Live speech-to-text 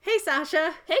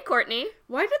Sasha. Hey, Courtney.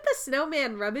 Why did the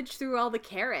snowman rummage through all the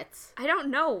carrots? I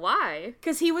don't know why.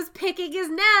 Because he was picking his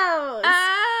nose.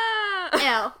 Ah!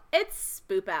 Ew, it's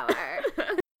Spoop Hour.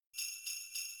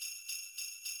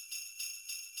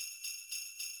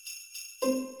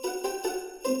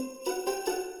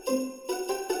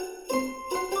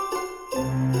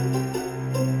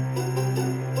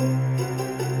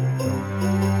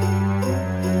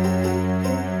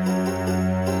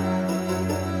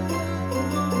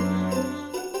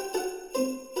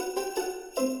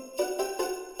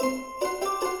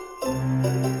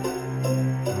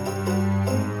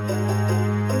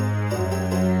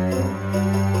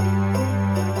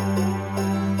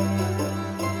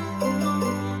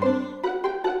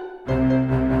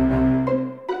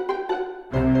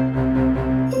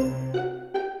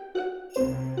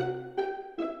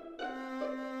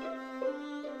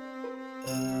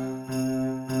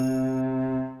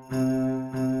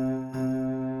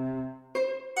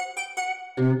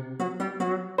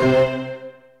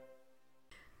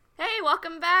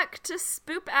 Welcome back to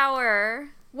Spoop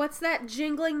Hour. What's that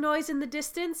jingling noise in the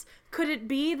distance? Could it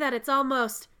be that it's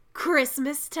almost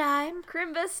Christmas time?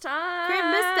 Crimbus time.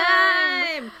 Christmas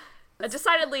time! A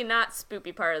decidedly not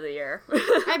spoopy part of the year.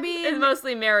 I mean... It's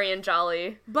mostly merry and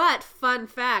jolly. But, fun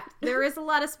fact, there is a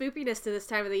lot of spoopiness to this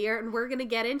time of the year, and we're going to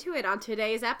get into it on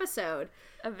today's episode.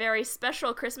 A very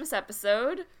special Christmas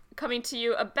episode, coming to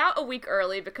you about a week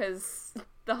early because...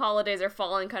 the holidays are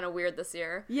falling kind of weird this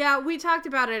year. Yeah, we talked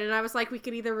about it, and I was like, we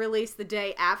could either release the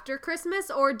day after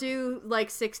Christmas or do,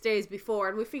 6 days before,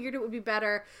 and we figured it would be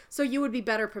better, so you would be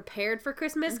better prepared for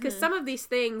Christmas, because some of these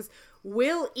things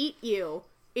will eat you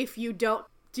if you don't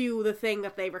do the thing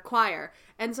that they require,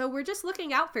 and so we're just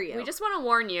looking out for you. We just want to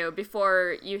warn you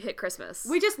before you hit Christmas.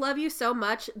 We just love you so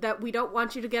much that we don't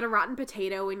want you to get a rotten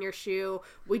potato in your shoe.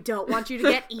 We don't want you to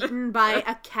get eaten by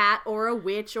a cat or a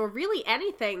witch or really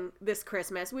anything this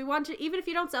Christmas. We want you, even if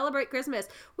you don't celebrate Christmas,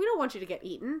 we don't want you to get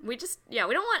eaten. We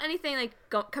don't want anything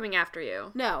coming after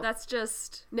you. No. That's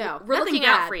just... No. We're looking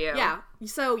out for you. Yeah.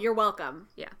 So you're welcome.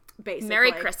 Yeah. Basically.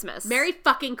 Merry Christmas. Merry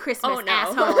fucking Christmas, oh, no.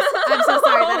 assholes. I'm so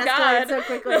sorry. That escalated God. so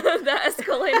quickly. That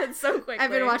escalated so quickly. I've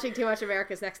been watching too much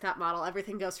America's Next Top Model.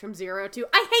 Everything goes from 0 to,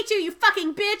 I hate you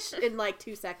fucking bitch, in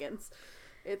 2 seconds.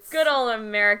 It's good old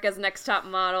America's Next Top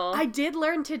Model. I did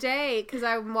learn today, because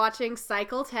I'm watching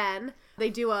Cycle 10. They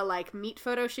do a, meat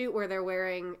photo shoot where they're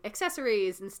wearing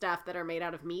accessories and stuff that are made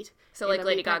out of meat. So,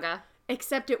 Lady Gaga.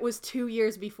 Except it was 2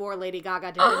 years before Lady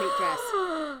Gaga did the meat dress.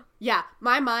 Yeah,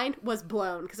 my mind was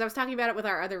blown, because I was talking about it with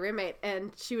our other roommate,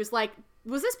 and she was like,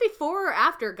 was this before or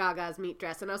after Gaga's meat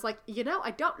dress? And I was like,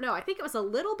 I don't know. I think it was a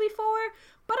little before,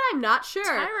 but I'm not sure.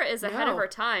 Tyra is ahead of her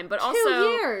time, but 2 also...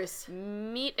 years.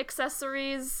 Meat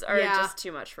accessories are just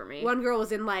too much for me. One girl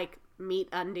was in, meat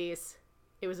undies.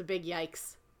 It was a big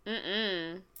yikes.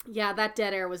 Mm-mm. Yeah, that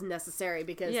dead air was necessary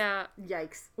because,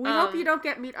 yikes. We hope you don't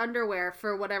get meat underwear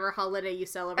for whatever holiday you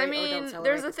celebrate or don't celebrate.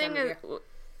 There's a thing,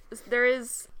 there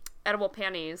is edible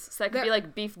panties, so that could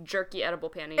be beef jerky edible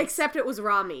panties. Except it was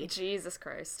raw meat. Jesus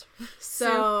Christ.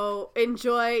 So,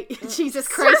 enjoy Jesus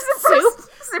Christ soup.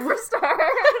 Superstar.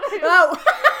 Oh.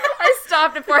 I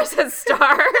stopped before I said star.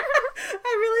 I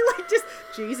really like just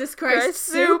Jesus Christ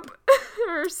soup.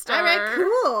 Or star. All right,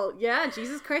 cool. Yeah,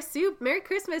 Jesus Christ soup. Merry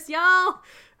Christmas, y'all.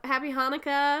 Happy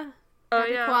Hanukkah.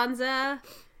 Happy Kwanzaa.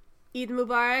 Eid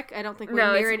Mubarak. I don't think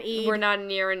we're near an Eid. We're not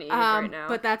near an Eid right now.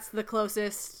 But that's the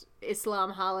closest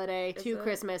Islam holiday to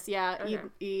Christmas. Yeah, okay.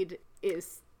 Eid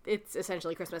it's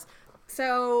essentially Christmas.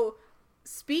 So,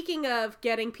 speaking of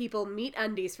getting people meat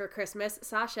undies for Christmas,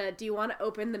 Sasha, do you want to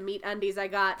open the meat undies I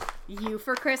got you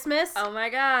for Christmas? Oh my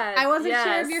god. I wasn't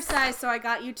sure of your size, so I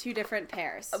got you 2 different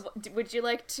pairs. Would you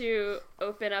like to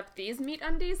open up these meat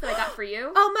undies that I got for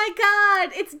you? Oh my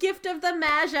god! It's Gift of the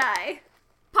Magi!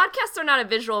 Podcasts are not a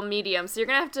visual medium, so you're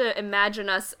gonna have to imagine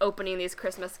us opening these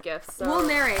Christmas gifts. So we'll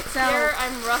narrate. So here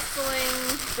I'm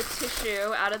rustling the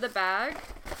tissue out of the bag.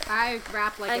 I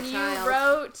rap like a child.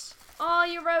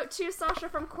 And you wrote to Sasha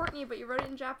from Courtney, but you wrote it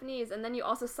in Japanese, and then you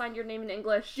also signed your name in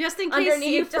English. Just in case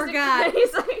you forgot.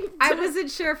 I wasn't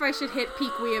sure if I should hit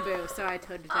peak weeaboo, so I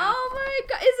toned it down. Oh my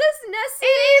god, is this Nessie?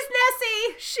 It is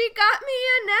Nessie! She got me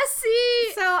a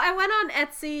Nessie! So I went on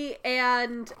Etsy,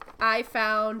 and I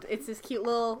found, it's this cute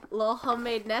little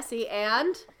homemade Nessie,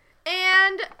 and,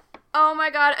 oh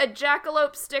my god, a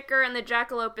jackalope sticker, and the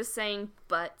jackalope is saying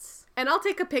butts. And I'll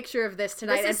take a picture of this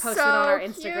tonight and post it on our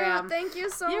Instagram. Cute. Thank you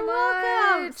so much. You're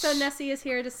welcome. So Nessie is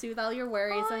here to soothe all your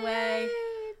worries away. Yay.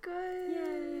 Good.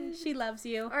 Yay. She loves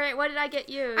you. All right, what did I get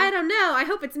you? I don't know. I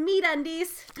hope it's meat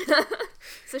undies.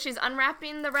 So she's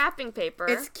unwrapping the wrapping paper.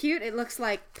 It's cute. It looks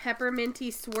like pepperminty,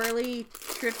 swirly,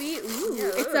 trippy. Ooh,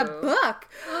 Ooh. it's a book.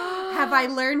 Have I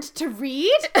learned to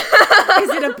read? Is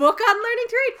it a book on learning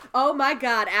to read? Oh my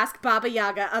god. Ask Baba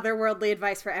Yaga, otherworldly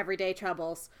advice for everyday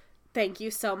troubles. Thank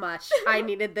you so much. I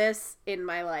needed this in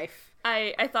my life.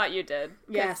 I thought you did.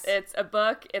 Yes. It's a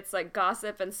book. It's like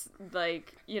gossip and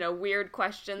like, weird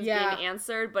questions being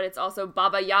answered, but it's also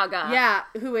Baba Yaga. Yeah,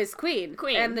 who is Queen.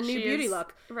 Queen. And the new She beauty is-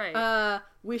 look. Right.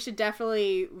 We should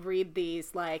definitely read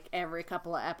these, like, every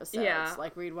couple of episodes. Yeah.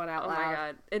 Like, read one out Oh loud. my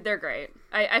god. They're great.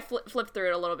 I flipped through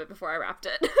it a little bit before I wrapped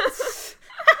it.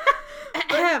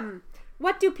 Ahem.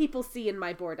 What do people see in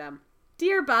my boredom?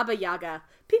 Dear Baba Yaga,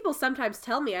 people sometimes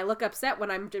tell me I look upset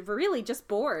when I'm really just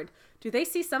bored. Do they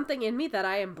see something in me that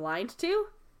I am blind to?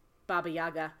 Baba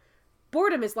Yaga.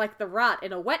 Boredom is like the rot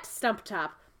in a wet stump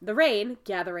top. The rain,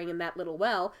 gathering in that little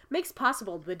well, makes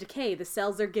possible the decay the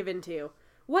cells are given to.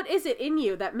 What is it in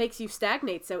you that makes you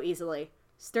stagnate so easily?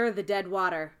 Stir the dead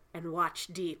water and watch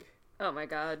deep. Oh my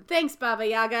god. Thanks, Baba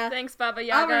Yaga. Thanks, Baba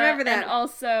Yaga. I'll remember that. And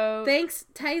also... Thanks,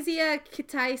 Taisia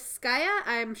Kitaiskaya.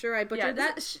 I'm sure I butchered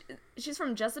that. She's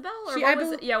from Jezebel? Or She- what I was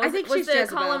bel- it? Yeah, I think was she's the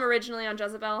Jezebel. column originally on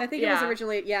Jezebel? I think it was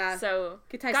originally, yeah. So,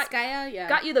 Kitaiskaya, yeah.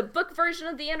 got you the book version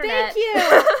of the internet. Thank you!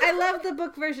 I love the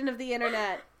book version of the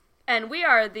internet. And we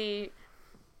are the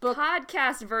Book-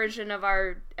 podcast version of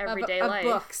our everyday life.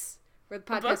 Of books. We're the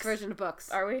podcast Books? version of books.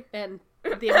 Are we? And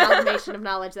the amalgamation of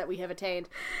knowledge that we have attained.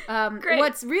 Great.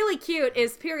 What's really cute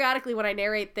is periodically when I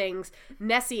narrate things,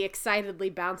 Nessie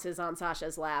excitedly bounces on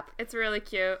Sasha's lap. It's really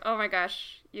cute. Oh my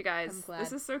gosh, you guys. I'm glad.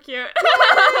 This is so cute.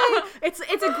 It's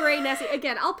a gray Nessie.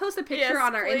 Again, I'll post a picture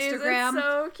on our please, Instagram, It's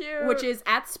so cute. which is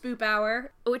 @SpoopHour.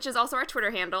 Which is also our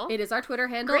Twitter handle. It is our Twitter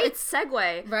handle. Great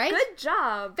segue. Right? Good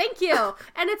job. Thank you.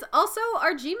 And it's also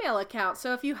our Gmail account.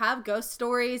 So if you have ghost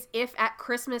stories, if at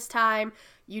Christmas time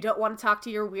you don't want to talk to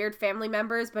your weird family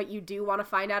members, but you do want to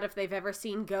find out if they've ever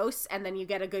seen ghosts, and then you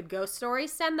get a good ghost story,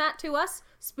 send that to us,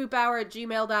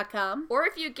 spoophour@gmail.com. Or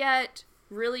if you get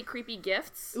really creepy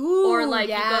gifts, Ooh, or like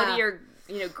you yeah. go to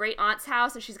your great aunt's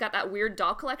house and she's got that weird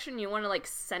doll collection, you want to like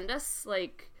send us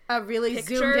like A really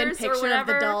pictures zoomed-in or picture of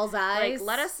whatever, the doll's eyes. Like,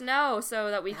 let us know so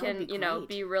that we That would can, be great.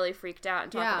 be really freaked out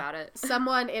and talk about it.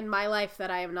 Someone in my life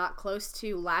that I am not close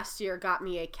to last year got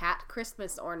me a cat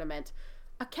Christmas ornament.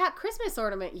 A cat Christmas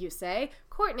ornament, you say?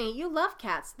 Courtney, you love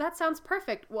cats. That sounds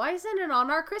perfect. Why isn't it on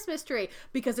our Christmas tree?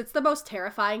 Because it's the most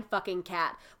terrifying fucking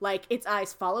cat. Like, its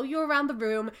eyes follow you around the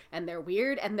room, and they're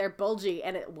weird, and they're bulgy,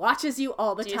 and it watches you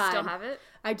all the Do you time. still have it?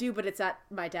 I do, but it's at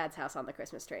my dad's house on the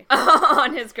Christmas tree.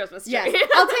 On his Christmas tree. Yes,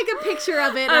 I'll take a picture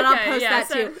of it and I'll Okay, post yeah, that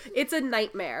too. It's a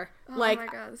nightmare. Oh like, my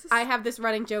God, this is- I have this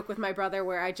running joke with my brother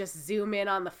where I just zoom in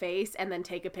on the face and then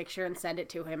take a picture and send it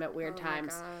to him at weird Oh my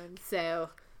times. God. So,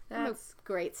 I'm a That's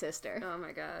great sister. oh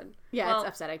my god. Yeah, Well, it's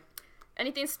upsetting.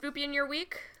 anything spoopy in your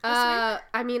week? This week?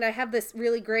 I mean, I have this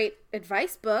really great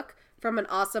advice book from an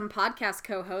awesome podcast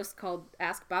co-host called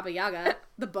Ask Baba Yaga.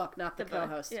 The book, not the book,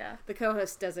 co-host. yeah. The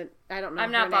co-host doesn't, I don't know I'm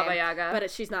her not Baba name, Yaga.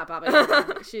 But she's not Baba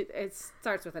Yaga. It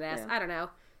starts with an S. Yeah. I don't know.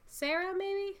 Sarah,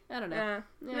 maybe? I don't know.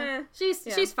 Eh.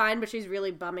 She's fine, but she's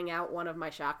really bumming out one of my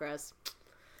chakras.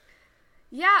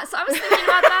 Yeah, so I was thinking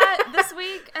about that this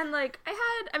week, and like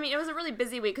it was a really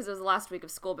busy week because it was the last week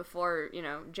of school before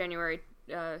January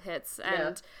hits,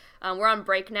 and we're on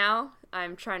break now.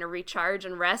 I'm trying to recharge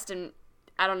and rest, and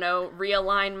I don't know,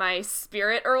 realign my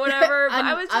spirit or whatever. But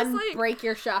I was just like, break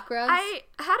your chakras. I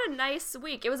had a nice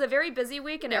week. It was a very busy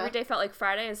week, and every day felt like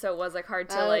Friday, and so it was like hard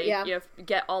to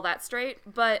get all that straight.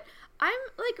 But I'm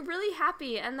like really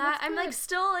happy, and that That's I'm like good.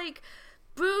 still like.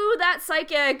 Boo that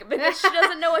psychic because she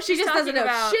doesn't know what she she's just talking doesn't know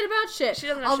about. shit about shit. She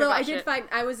doesn't know Although shit about I did shit. find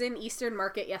I was in Eastern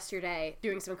Market yesterday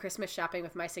doing some Christmas shopping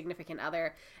with my significant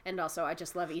other, and also I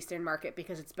just love Eastern Market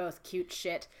because it's both cute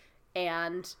shit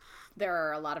and there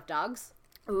are a lot of dogs.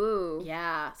 Ooh.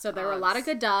 Yeah, so there were a lot of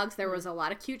good dogs. There was a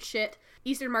lot of cute shit.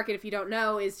 Eastern Market, if you don't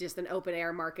know, is just an open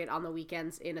air market on the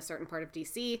weekends in a certain part of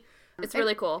DC. It's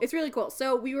really cool. It's really cool.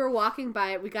 So we were walking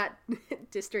by it. We got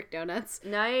District Donuts.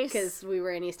 Nice. Because we were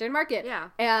in Eastern Market. Yeah.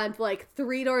 And like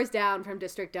 3 doors down from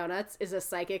District Donuts is a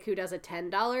psychic who does a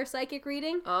 $10 psychic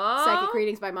reading. Oh. Psychic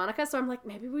readings by Monica. So I'm like,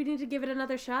 maybe we need to give it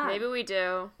another shot. Maybe we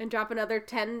do. And drop another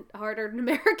 10 hard-earned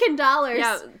American dollars.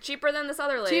 Yeah, cheaper than this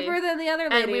other lady. Cheaper than the other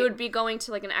lady. And we would be going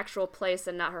to like an actual place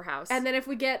and not her house. And then if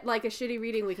we get like a shitty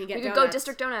reading, we can get we could donuts. go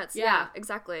District Donuts. Yeah. Yeah,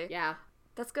 exactly. Yeah.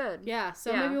 That's good. Yeah. So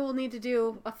Yeah. maybe we'll need to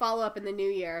do a follow-up in the new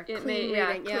year. Clean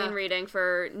reading. Clean reading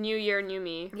for New Year, New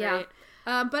Me. Yeah. Right?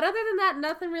 But other than that,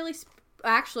 nothing really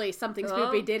Actually, something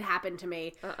spooky did happen to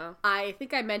me. Uh-oh. I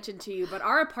think I mentioned to you, but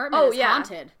our apartment is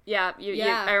haunted. Yeah,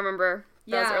 I remember.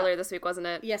 That was earlier this week, wasn't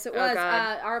it? Yes, it was.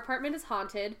 Our apartment is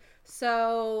haunted.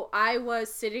 So I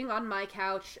was sitting on my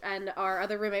couch, and our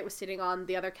other roommate was sitting on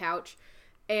the other couch.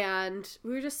 And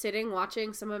we were just sitting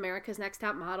watching some America's Next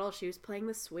Top Model. She was playing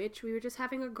the Switch. We were just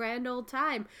having a grand old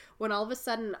time. When all of a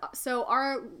sudden... So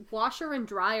our washer and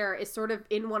dryer is sort of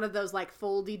in one of those, like,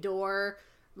 foldy door,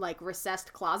 like,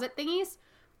 recessed closet thingies.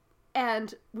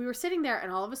 And we were sitting there,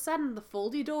 and all of a sudden, the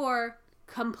foldy door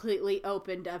completely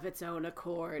opened of its own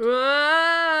accord.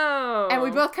 Whoa! And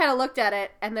we both kind of looked at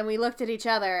it, and then we looked at each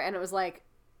other, and it was like,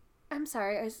 I'm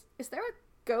sorry, is there a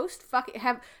ghost?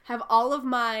 Have all of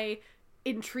my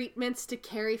entreatments to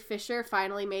Carrie Fisher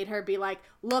finally made her be like,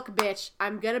 look, bitch,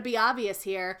 I'm gonna be obvious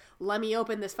here. Let me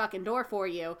open this fucking door for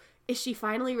you. Is she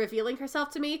finally revealing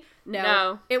herself to me?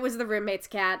 No. It was the roommate's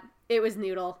cat. It was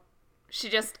Noodle. She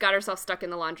just got herself stuck in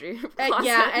the laundry closet.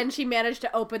 Yeah, and she managed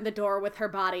to open the door with her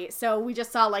body. So we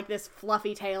just saw, like, this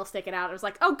fluffy tail sticking out. It was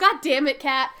like, oh, god damn it,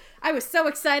 cat. I was so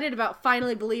excited about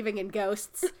finally believing in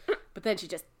ghosts. But then she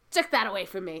just took that away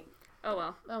from me. Oh,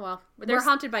 well. Oh, well. We're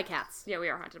haunted by cats. Yeah, we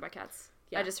are haunted by cats.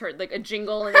 Yeah. I just heard, like, a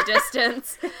jingle in the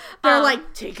distance. They're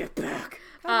like, take it back.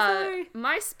 I'm sorry.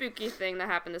 My spooky thing that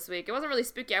happened this week, it wasn't really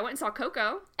spooky. I went and saw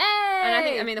Coco.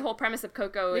 Hey! And the whole premise of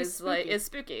Coco is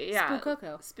spooky. Yeah. Spook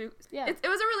Coco. Yeah. It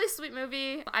was a really sweet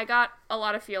movie. I got a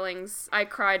lot of feelings. I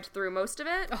cried through most of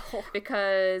it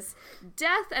because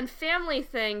death and family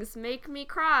things make me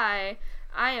cry.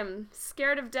 I am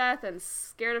scared of death and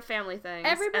scared of family things.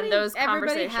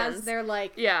 Everybody has their,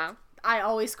 like... Yeah. I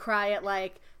always cry at,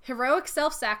 like, heroic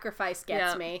self-sacrifice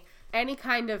gets me. Any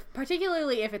kind of,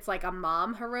 particularly if it's like a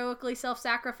mom heroically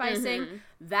self-sacrificing,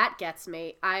 that gets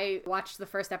me. I watched the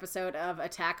first episode of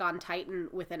Attack on Titan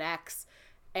with an ex,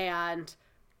 and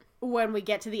when we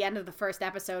get to the end of the first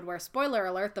episode where, spoiler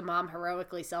alert, the mom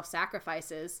heroically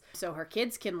self-sacrifices so her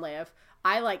kids can live,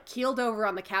 I, like, keeled over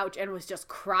on the couch and was just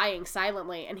crying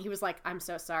silently, and he was like, I'm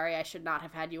so sorry, I should not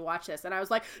have had you watch this. And I was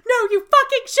like, no, you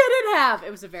fucking shouldn't have! It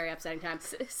was a very upsetting time.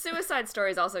 Suicide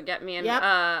stories also get me, and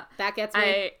that gets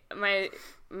me.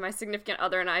 My significant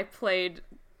other and I played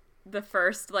the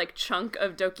first, like, chunk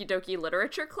of Doki Doki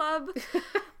Literature Club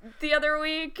the other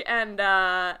week, and,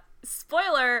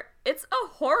 spoiler, it's a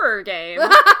horror game.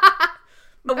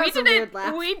 But we didn't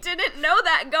know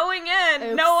that going in.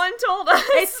 Oops. No one told us.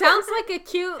 It sounds like a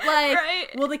cute, like, right?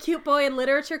 Will the cute boy in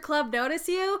literature club notice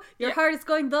you? Your heart is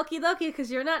going doki doki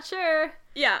because you're not sure.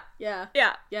 Yeah. Yeah.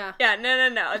 Yeah. Yeah. Yeah. No.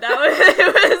 That was,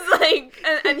 it was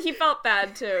like, and he felt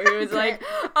bad too. He was like,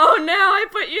 oh no, I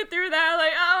put you through that.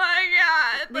 Like, oh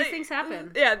my god. These things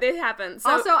happen. Yeah, they happen.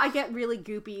 So, also, I get really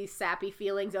goopy, sappy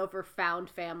feelings over found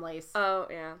families. Oh,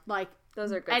 yeah. Like,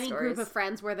 those are good any stories. Group of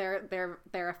friends where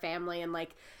they're a family and,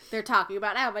 like, they're talking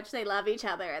about how much they love each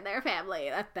other and their family.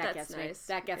 That gets nice. Me.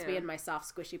 That gets me in my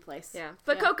soft, squishy place. Yeah.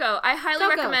 But Coco, I highly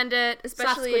recommend it,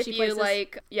 especially if you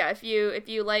like, if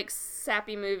you like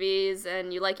sappy movies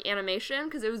and you like animation,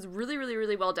 because it was really, really,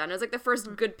 really well done. It was like the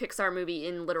first good Pixar movie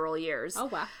in literal years. Oh,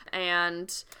 wow.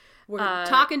 And we're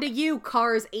talking to you,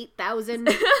 Cars 8000.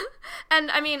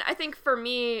 And I mean, I think for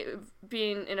me,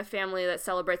 being in a family that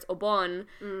celebrates Obon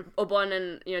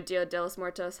and, you know, Dia de los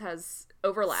Muertos has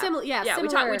overlap. Similar.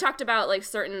 We talked about, like,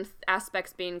 certain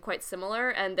aspects being quite similar,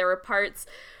 and there were parts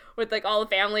with, like, all the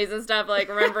families and stuff, like,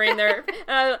 remembering their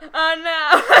oh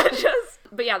no.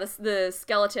 But yeah, the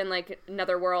skeleton, like,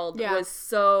 netherworld was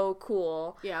so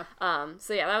cool. Yeah.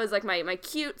 So yeah, that was like my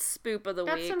cute spoop of the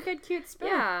week. That's some good cute spoop.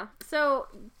 Yeah. So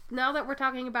now that we're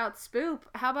talking about spoop,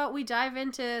 how about we dive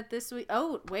into this week?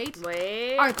 Oh, wait.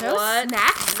 Are those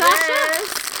snacks, Sasha?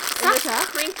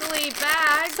 Sasha? Crinkly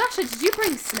bag. Sasha, did you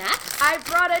bring snacks? I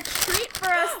brought a treat for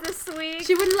us this week.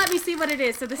 She wouldn't let me see what it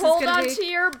is, so this Hold is going to be... Hold on to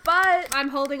your butt. I'm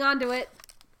holding on to it.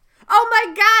 Oh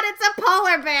my god, it's a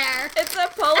polar bear! It's a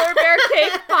polar bear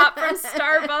cake pop from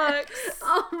Starbucks.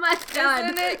 Oh my god.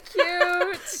 Isn't it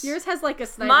cute? Yours has like a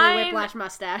Snidely Whiplash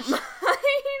mustache. Mine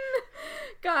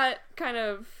got kind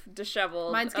of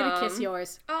disheveled. Mine's gonna kiss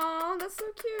yours. Oh, that's so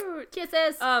cute.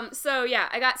 Kisses. So yeah,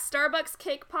 I got Starbucks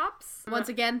cake pops. Once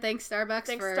again, thanks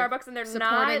Starbucks for Starbucks, and they're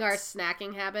supporting our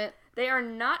snacking habit. They are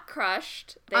not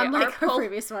crushed. Unlike our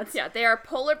previous ones. Yeah, they are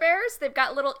polar bears. They've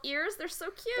got little ears. They're so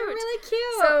cute. They're really cute.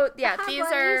 So yeah, these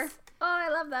are... Oh, I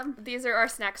love them. These are our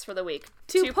snacks for the week.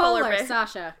 Two polar bear,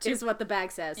 Sasha, is what the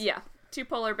bag says. Yeah, 2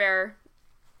 polar bear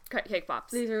cake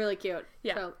pops. These are really cute.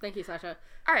 Yeah. So, thank you, Sasha.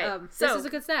 All right. This is a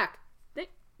good snack.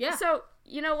 Yeah. So,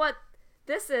 you know what?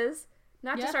 This is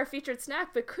not just our featured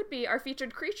snack, but could be our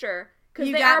featured creature.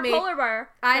 Because they are a polar bear.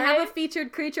 I have a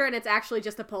featured creature, and it's actually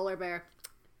just a polar bear.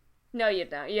 No, you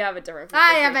don't. You have a different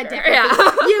I have a creature. different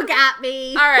Yeah. You got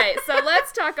me. All right, so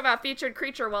let's talk about featured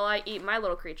creature while I eat my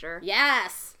little creature.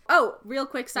 Yes. Oh, real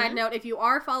quick side note. If you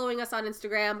are following us on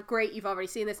Instagram, great. You've already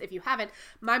seen this. If you haven't,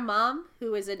 my mom,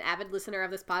 who is an avid listener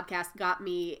of this podcast, got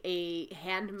me a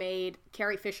handmade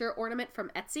Carrie Fisher ornament from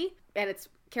Etsy. And it's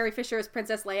Carrie Fisher as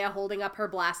Princess Leia holding up her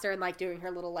blaster and like doing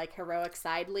her little like heroic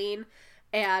side lean.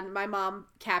 And my mom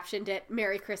captioned it,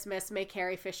 "Merry Christmas, may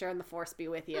Carrie Fisher and the Force be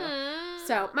with you."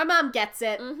 So my mom gets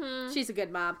it. She's a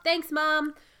good mom. Thanks,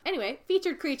 Mom. Anyway,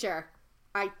 featured creature.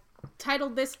 I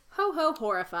titled this Ho Ho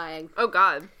Horrifying. Oh,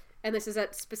 God. And this is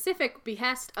at specific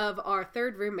behest of our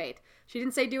third roommate. She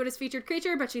didn't say do it as featured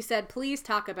creature, but she said, please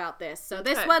talk about this. So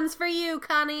this one's for you,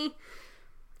 Connie.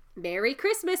 Merry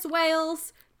Christmas,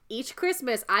 Wales. Each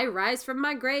Christmas, I rise from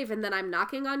my grave and then I'm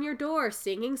knocking on your door,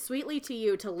 singing sweetly to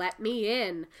you to let me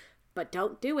in. But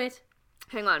don't do it.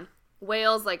 Hang on.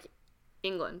 Wales, like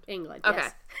England. England, Okay.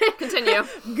 yes. Continue.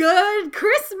 Good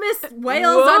Christmas,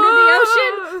 Wales under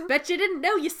the ocean. Bet you didn't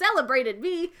know you celebrated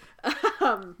me.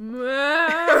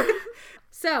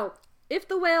 So, if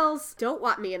the whales don't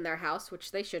want me in their house,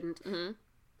 which they shouldn't,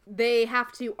 they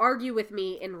have to argue with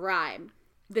me in rhyme.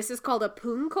 This is called a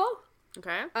punko.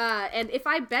 Okay. And if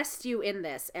I best you in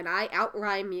this and I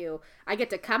outrhyme you, I get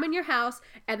to come in your house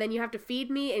and then you have to feed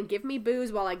me and give me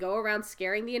booze while I go around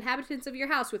scaring the inhabitants of your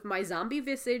house with my zombie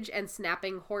visage and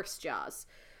snapping horse jaws.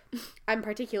 I'm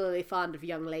particularly fond of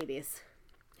young ladies.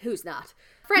 Who's not?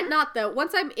 Fret not, though.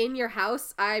 Once I'm in your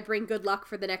house, I bring good luck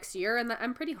for the next year, and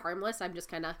I'm pretty harmless. I'm just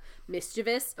kind of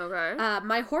mischievous. Okay.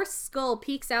 My horse skull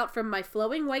peeks out from my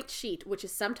flowing white sheet, which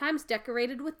is sometimes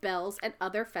decorated with bells and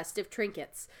other festive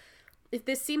trinkets. If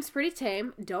this seems pretty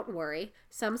tame, don't worry.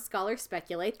 Some scholars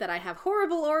speculate that I have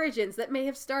horrible origins that may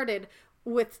have started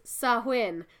with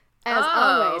Samhain, as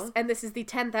always. And this is the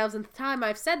 10,000th time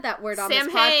I've said that word on this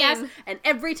podcast, and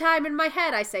every time in my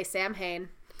head I say Samhain.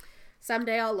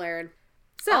 Someday I'll learn.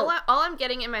 So all I'm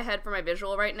getting in my head for my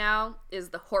visual right now is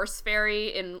the horse fairy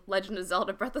in Legend of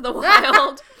Zelda Breath of the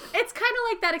Wild. It's kind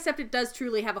of like that, except it does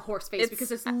truly have a horse face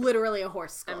because it's literally a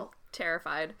horse skull. I'm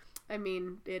terrified. I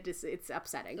mean, it's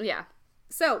upsetting. Yeah.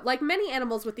 So, like many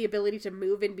animals with the ability to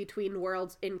move in between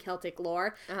worlds in Celtic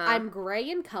lore, I'm gray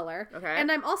in color,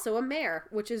 and I'm also a mare,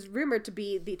 which is rumored to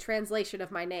be the translation of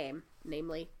my name,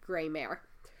 namely Grey Mare.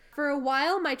 For a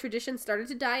while, my tradition started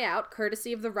to die out,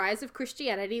 courtesy of the rise of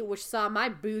Christianity, which saw my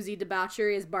boozy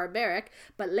debauchery as barbaric,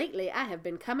 but lately I have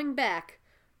been coming back.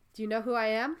 Do you know who I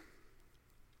am?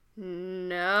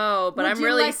 No, but I'm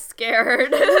really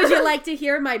scared. Would you like to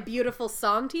hear my beautiful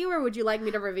song to you, or would you like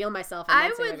me to reveal myself?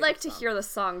 I would like to hear the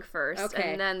song first,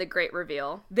 and then the great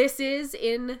reveal. This is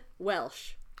in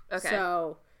Welsh. Okay.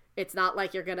 So, it's not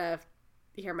like you're gonna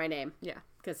hear my name. Yeah.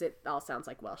 Because it all sounds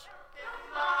like Welsh.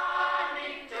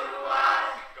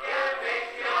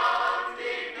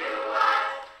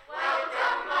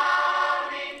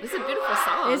 This is a beautiful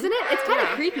song. Isn't it? It's kind of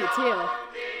creepy, too.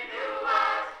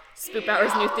 Spoop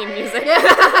Hour's new theme music.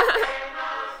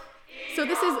 So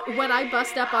this is, when I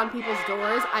bust up on people's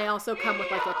doors, I also come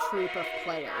with, like, a troupe of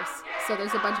players. So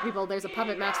there's a bunch of people, there's a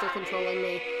puppet master controlling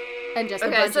me, and just a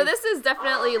bunch Okay, so this is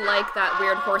definitely like that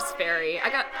weird horse fairy.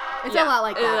 It's a lot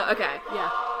like that. Okay. Yeah.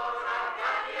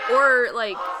 Or,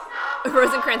 like,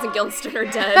 Rosencrantz and Guildenstern are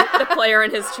dead, the player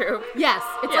and his troupe. Yes,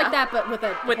 it's like that, but with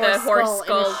a horse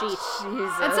skull in a sheet.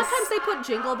 Jesus. And sometimes they put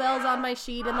jingle bells on my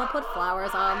sheet, and they'll put flowers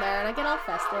on there, and I get all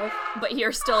festive. But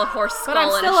you're still a horse skull But I'm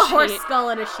in still a a horse sheet. skull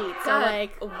in a sheet, so God,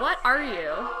 like... what are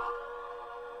you?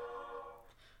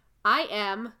 I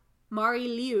am Mari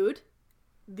Liud,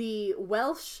 the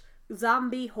Welsh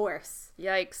zombie horse.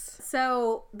 Yikes.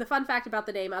 So, the fun fact about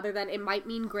the name, other than it might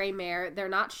mean grey mare, they're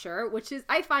not sure, which is,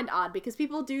 I find odd, because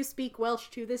people do speak Welsh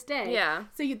to this day. Yeah.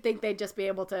 So you'd think they'd just be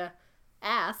able to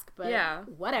ask, but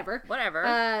whatever.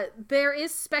 There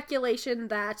is speculation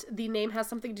that the name has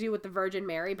something to do with the Virgin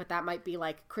Mary, but that might be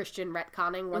like Christian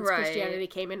retconning once Christianity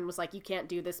came in and was like, you can't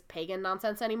do this pagan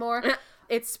nonsense anymore.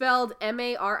 It's spelled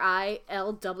Marilwyd.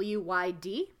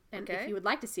 And if you would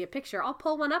like to see a picture, I'll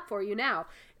pull one up for you now.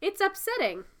 It's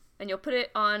upsetting. And you'll put it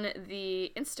on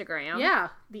the Instagram. Yeah,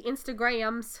 the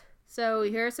Instagrams. So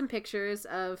here are some pictures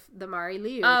of the Mari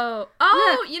Liu. Oh,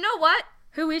 look. You know what?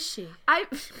 Who is she?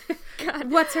 God.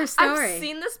 What's her story? I've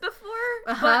seen this before,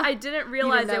 but I didn't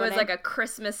realize it was like a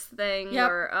Christmas thing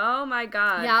or, oh my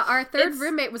God. Yeah, our third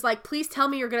roommate was like, please tell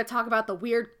me you're going to talk about the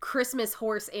weird Christmas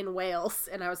horse in Wales.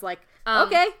 And I was like,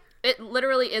 okay. It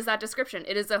literally is that description.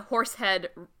 It is a horse head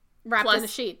wrapped plus in a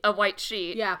sheet. A white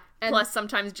sheet. Yeah. Plus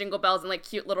sometimes jingle bells and like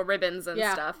cute little ribbons and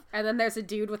stuff. And then there's a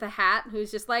dude with a hat who's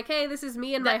just like, hey, this is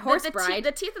me and my horse bride.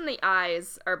 The teeth and the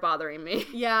eyes are bothering me.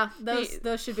 Yeah,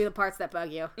 those should be the parts that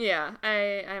bug you. Yeah,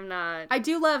 I'm not. I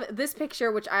do love this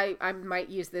picture, which I might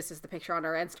use this as the picture on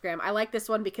our Instagram. I like this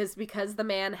one because the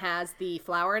man has the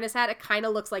flower in his hat, it kind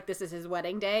of looks like this is his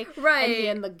wedding day. Right. And he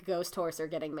and the ghost horse are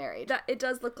getting married. It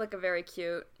does look like a very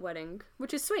cute wedding.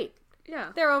 Which is sweet.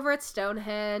 Yeah. They're over at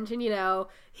Stonehenge, and,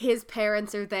 his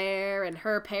parents are there, and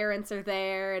her parents are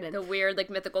there, and the weird, like,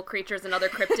 mythical creatures and other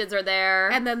cryptids are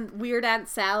there. And then Weird Aunt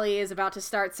Sally is about to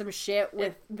start some shit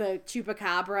with the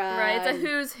Chupacabra. Right, it's a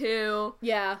who's who.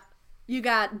 Yeah. You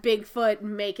got Bigfoot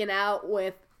making out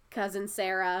with Cousin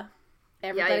Sarah.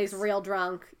 Everybody's real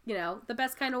drunk. The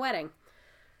best kind of wedding.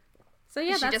 So,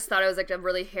 yeah, she just thought it was, like, a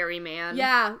really hairy man.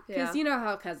 Yeah, because you know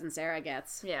how Cousin Sarah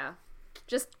gets. Yeah.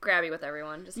 Just grabby with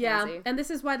everyone. Just handsy. And this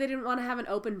is why they didn't want to have an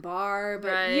open bar.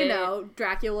 But,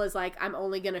 Dracula's like, I'm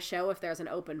only going to show if there's an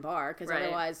open bar. Because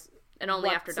otherwise... And only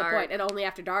after dark. And only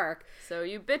after dark. So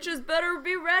you bitches better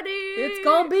be ready. It's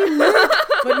going to be lit,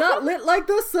 but not lit like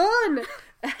the sun.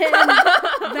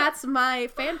 And that's my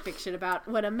fan fiction about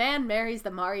when a man marries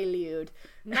the Mari Lwyd.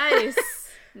 Nice.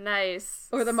 Nice.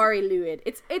 Or the Mari Lwyd.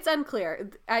 It's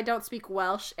unclear. I don't speak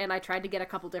Welsh, and I tried to get a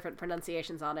couple different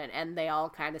pronunciations on it, and they all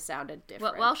kind of sounded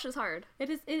different. Welsh is hard. It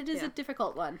is a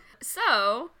difficult one.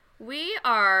 So, we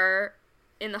are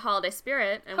in the holiday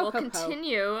spirit, and we'll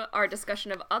continue our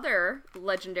discussion of other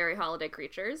legendary holiday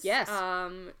creatures. Yes.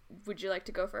 Would you like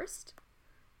to go first?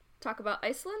 Talk about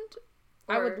Iceland?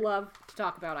 I would love to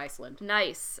talk about Iceland.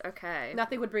 Nice. Okay.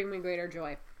 Nothing would bring me greater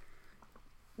joy.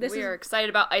 We are excited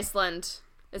about Iceland.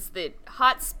 It's the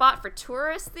hot spot for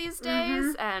tourists these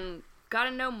days, and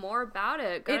gotta know more about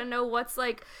it. Gotta know what's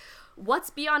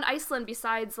beyond Iceland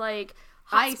besides, like,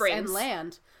 hot ice springs. And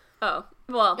land. Oh,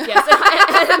 well, yes,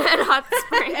 and hot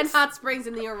springs. And hot springs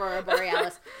in the Aurora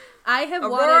Borealis. I have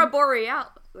Aurora Borealis.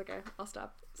 Okay, I'll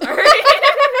stop. Sorry.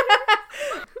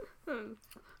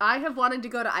 I have wanted to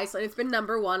go to Iceland. It's been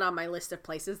number one on my list of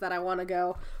places that I want to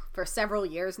go for several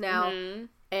years now,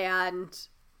 and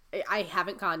I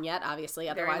haven't gone yet, obviously.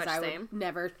 Otherwise, I would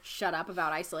never shut up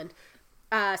about Iceland.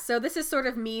 So this is sort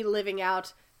of me living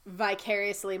out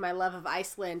vicariously my love of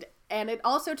Iceland. And it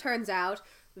also turns out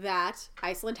that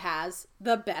Iceland has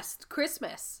the best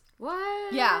Christmas.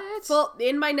 What? Yeah. Well,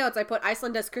 in my notes, I put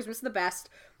Iceland does Christmas the best,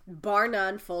 bar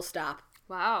none, full stop.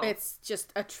 Wow. It's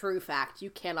just a true fact. You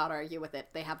cannot argue with it.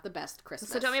 They have the best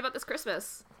Christmas. So tell me about this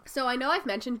Christmas. So I know I've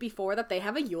mentioned before that they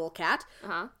have a Yule Cat.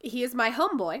 Uh-huh. He is my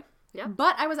homeboy. Yeah.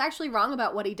 But I was actually wrong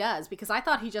about what he does because I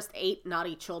thought he just ate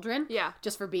naughty children. Yeah.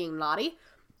 Just for being naughty.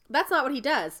 That's not what he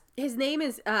does. His name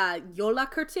is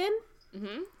Jólakötturinn.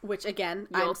 Which again,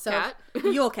 Yule Cat.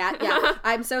 Yule Cat, yeah.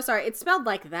 I'm so sorry. It's spelled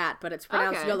like that, but it's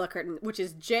pronounced Jólakötturinn, which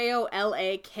is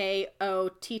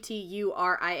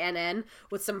Jolakotturinn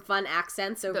with some fun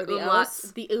accents over the umlauts.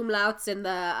 O's. The umlauts and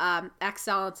the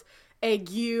accent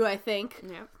aigu, I think.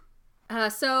 Yeah.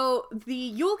 So the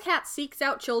Yule Cat seeks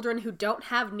out children who don't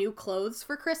have new clothes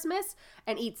for Christmas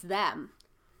and eats them.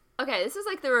 Okay, this is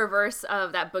like the reverse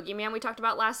of that boogeyman we talked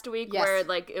about last week, where,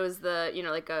 like, it was the,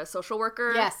 like a social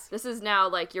worker. Yes. This is now,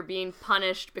 like, you're being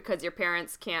punished because your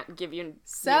parents can't give you new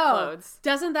clothes.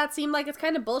 Doesn't that seem like it's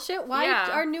kind of bullshit? Why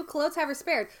are new clothes ever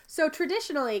spared? So,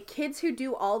 traditionally, kids who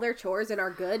do all their chores and are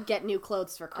good get new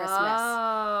clothes for Christmas.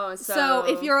 Oh, so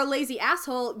if you're a lazy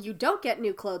asshole, you don't get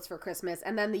new clothes for Christmas,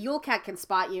 and then the Yule Cat can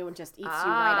spot you and just eats you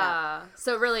right up.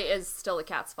 So it really is still the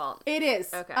cat's fault. It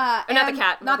is. Okay. Not the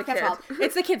cat. Not the cat's fault.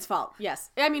 It's the kid's fault,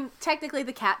 yes. I mean, technically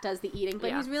the cat does the eating,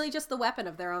 but he's really just the weapon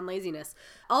of their own laziness.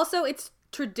 Also, it's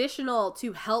traditional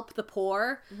to help the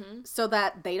poor so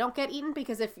that they don't get eaten,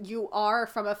 because if you are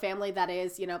from a family that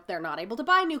is, they're not able to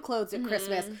buy new clothes at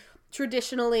Christmas,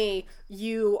 traditionally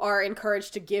you are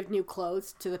encouraged to give new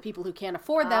clothes to the people who can't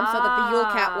afford them so that the Yule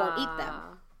Cat won't eat them.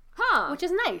 Huh. Which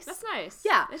is nice. That's nice.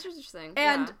 Yeah. It's interesting.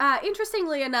 And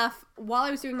interestingly enough, while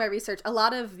I was doing my research, a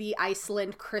lot of the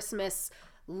Iceland Christmas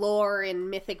lore and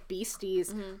mythic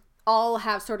beasties all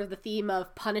have sort of the theme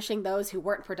of punishing those who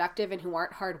weren't productive and who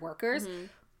aren't hard workers.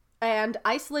 And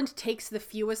Iceland takes the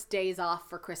fewest days off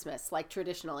for Christmas, like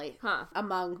traditionally,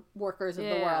 among workers of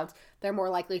the world. They're more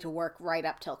likely to work right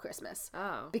up till Christmas.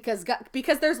 Oh. Because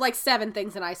there's like 7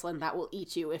 things in Iceland that will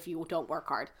eat you if you don't work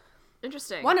hard.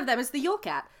 Interesting. One of them is the Yule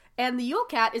Cat. And the Yule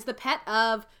Cat is the pet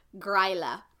of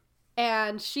Gryla.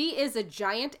 And she is a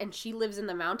giant, and she lives in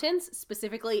the mountains,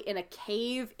 specifically in a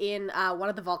cave in one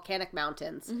of the volcanic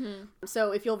mountains.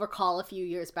 So if you'll recall, a few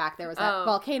years back, there was that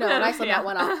volcano in Iceland that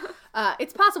went off.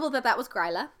 It's possible that was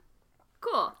Gryla.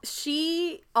 Cool.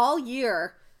 She, all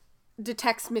year,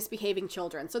 detects misbehaving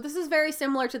children. So this is very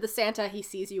similar to the Santa. He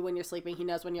sees you when you're sleeping. He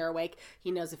knows when you're awake.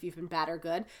 He knows if you've been bad or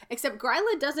good. Except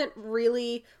Gryla doesn't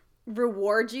really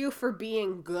reward you for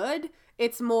being good.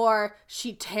 It's more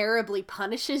she terribly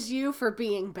punishes you for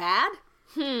being bad.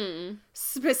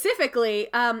 Specifically,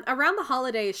 around the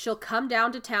holidays, she'll come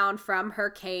down to town from her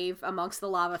cave amongst the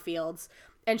lava fields,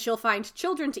 and she'll find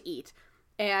children to eat.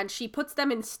 And she puts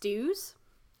them in stews.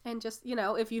 And just, you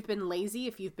know, if you've been lazy,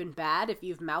 if you've been bad, if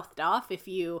you've mouthed off, if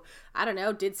you, I don't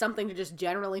know, did something to just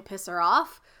generally piss her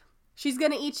off, she's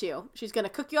gonna eat you. She's gonna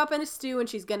cook you up in a stew and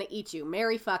she's gonna eat you.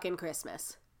 Merry fucking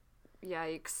Christmas.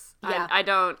 Yikes. Yeah. I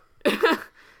don't.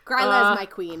 Gryla is my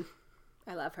queen.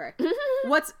 I love her.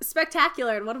 What's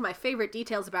spectacular and one of my favorite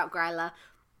details about Gryla,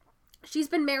 she's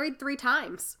been married 3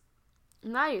 times.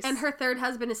 Nice. And her 3rd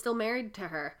husband is still married to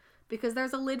her. Because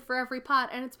there's a lid for every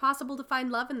pot, and it's possible to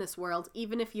find love in this world,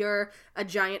 even if you're a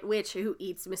giant witch who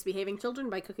eats misbehaving children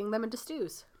by cooking them into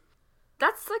stews.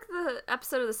 That's like the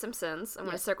episode of The Simpsons. I'm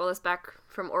going to circle this back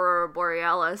from Aurora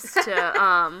Borealis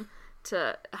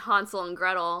to Hansel and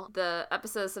Gretel. The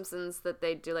episode of Simpsons that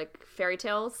they do like fairy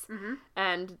tales,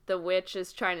 and the witch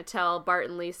is trying to tell Bart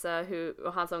and Lisa,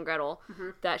 Hansel and Gretel,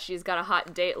 that she's got a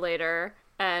hot date later.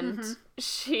 And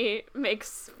she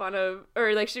makes fun of,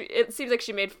 or like it seems like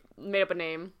she made up a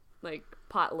name, like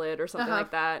pot lid or something like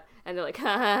that. And they're like,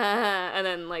 ha, ha, ha, ha. And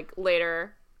then like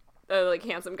later, like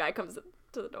handsome guy comes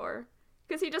to the door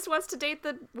because he just wants to date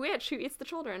the witch who eats the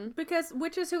children. Because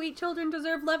witches who eat children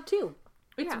deserve love too.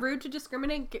 It's rude to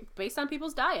discriminate based on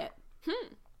people's diet.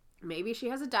 Maybe she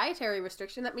has a dietary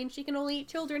restriction that means she can only eat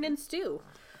children in stew.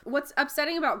 What's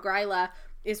upsetting about Gryla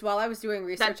is while I was doing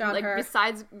research on her...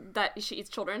 Besides that she eats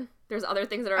children, there's other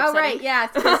things that are upsetting. Oh, right, yeah,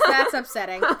 that's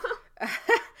upsetting.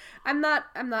 I'm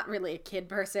not really a kid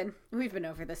person. We've been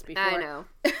over this before. I know.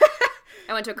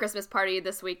 I went to a Christmas party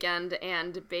this weekend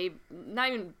and not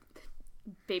even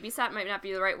babysat might not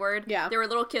be the right word. Yeah. There were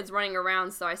little kids running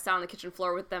around, so I sat on the kitchen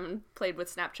floor with them and played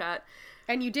with Snapchat.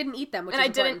 And you didn't eat them, which is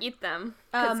important. And I didn't eat them,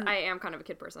 because I am kind of a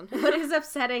kid person. What is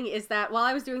upsetting is that while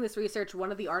I was doing this research,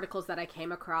 one of the articles that I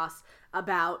came across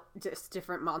about just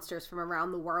different monsters from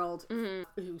around the world who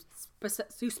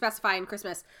specify in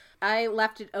Christmas, I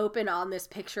left it open on this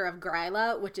picture of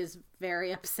Gryla, which is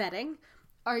very upsetting.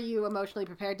 Are you emotionally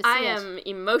prepared to see it? I am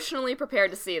emotionally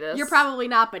prepared to see this. You're probably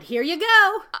not, but here you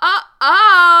go.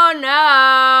 Oh,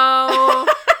 no.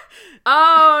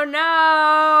 Oh,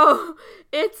 no.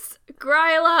 It's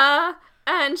Gryla,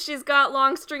 and she's got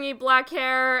long stringy black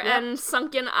hair and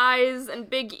sunken eyes and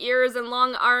big ears and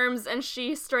long arms, and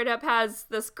she straight up has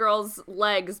this girl's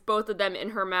legs, both of them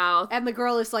in her mouth. And the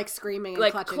girl is like screaming and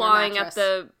like clutching clawing her at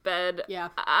the bed. Yeah.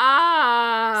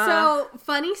 Ah. So,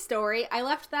 funny story, I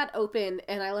left that open,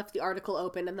 and I left the article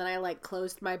open, and then I like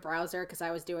closed my browser because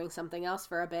I was doing something else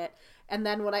for a bit. And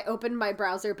then when I opened my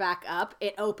browser back up,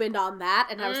 it opened on that,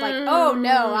 and I was like, oh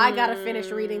no, I gotta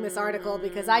finish reading this article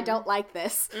because I don't like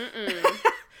this.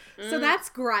 So that's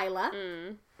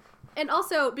Gryla. And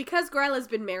also, because Gryla's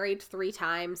been married 3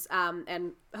 times,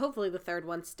 and hopefully the 3rd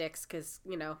one sticks because,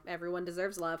 you know, everyone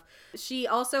deserves love, she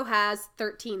also has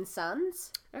 13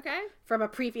 sons. Okay. From a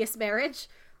previous marriage.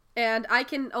 And I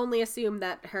can only assume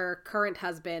that her current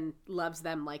husband loves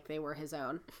them like they were his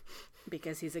own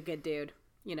because he's a good dude.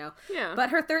 You know? Yeah. But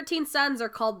her 13 sons are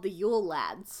called the Yule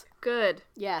Lads. Good.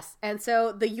 Yes. And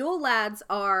so the Yule Lads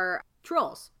are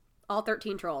trolls. All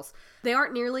 13 trolls. They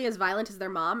aren't nearly as violent as their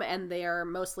mom, and they are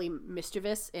mostly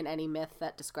mischievous in any myth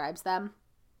that describes them.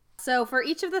 So for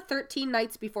each of the 13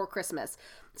 nights before Christmas,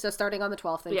 so starting on the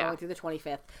 12th and going through the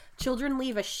 25th, children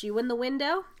leave a shoe in the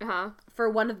window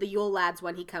for one of the Yule Lads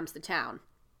when he comes to town.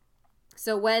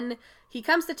 So when he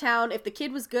comes to town, if the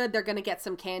kid was good, they're going to get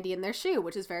some candy in their shoe,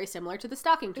 which is very similar to the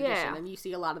stocking tradition, and you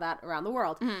see a lot of that around the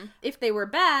world. If they were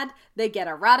bad, they get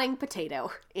a rotting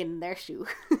potato in their shoe.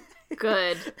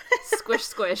 Good. Squish,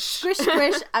 squish. Squish,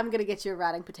 squish. I'm going to get you a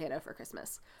rotting potato for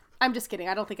Christmas. I'm just kidding.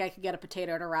 I don't think I could get a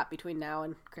potato to rot between now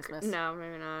and Christmas. No,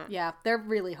 maybe not. Yeah, they're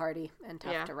really hardy and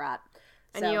tough to rot.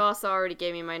 And you also already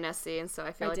gave me my Nessie, and so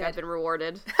I feel like I've been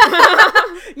rewarded.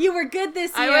 You were good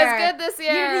this year. I was good this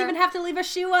year. You didn't even have to leave a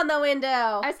shoe on the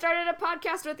window. I started a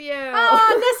podcast with you.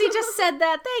 Oh, Nessie just said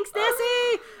that. Thanks,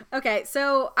 Nessie. Okay,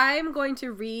 so I'm going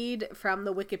to read from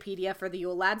the Wikipedia for the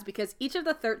Yule Lads because each of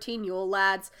the 13 Yule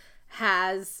Lads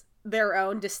has their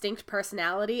own distinct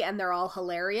personality and they're all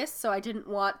hilarious, so I didn't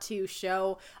want to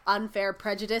show unfair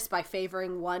prejudice by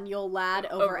favoring one Yule Lad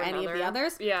over any of the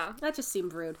others. Yeah. That just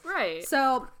seemed rude. Right.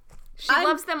 So she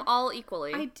loves them all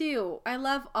equally. I do. I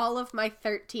love all of my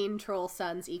 13 troll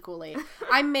sons equally.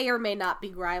 I may or may not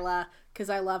be Gryla because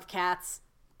I love cats.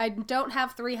 I don't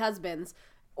have 3 husbands.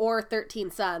 or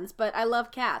 13 sons, but I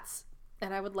love cats.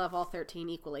 And I would love all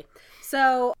 13 equally.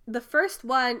 So the first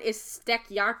one is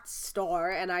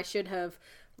Stekkjartstor, and I should have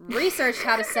researched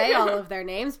how to say all of their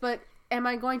names, but am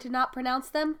I going to not pronounce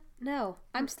them? No.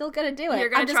 I'm still going to do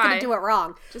it. I'm just going to do it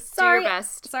wrong. Just do your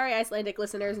best. Sorry, Icelandic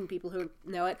listeners and people who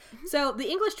know it. So the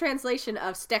English translation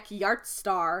of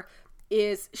Stekkjartstor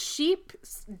is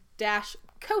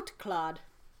sheep-coat-clod.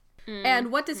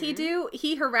 And what does he do?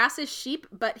 He harasses sheep,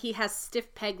 but he has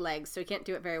stiff peg legs, so he can't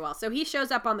do it very well. So he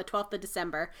shows up on the 12th of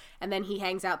December, and then he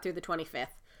hangs out through the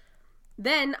 25th.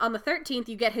 Then, on the 13th,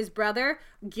 you get his brother,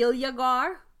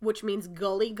 Giljagar, which means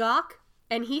gully gawk,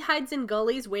 and he hides in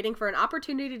gullies waiting for an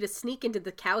opportunity to sneak into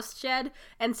the cow shed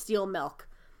and steal milk.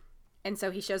 And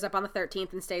so he shows up on the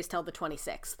 13th and stays till the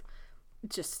 26th,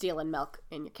 just stealing milk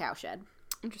in your cow shed.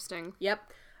 Interesting.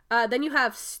 Yep. Then you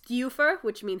have Stufur,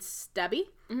 which means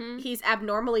stubby. Mm-hmm. He's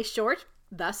abnormally short,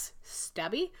 thus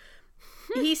stubby.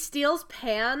 He steals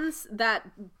pans that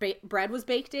bread was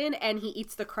baked in, and he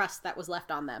eats the crust that was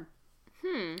left on them.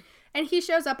 And he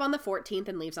shows up on the 14th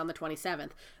and leaves on the 27th.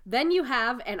 Then you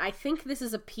have, and I think this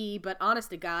is a P, but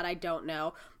honest to God, I don't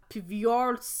know,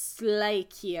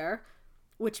 Pvjorslaikir,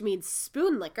 which means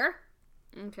spoon licker.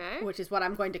 Okay. Which is what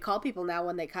I'm going to call people now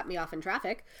when they cut me off in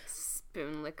traffic.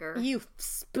 Spoon licker. You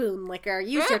spoon licker.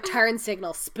 Use your turn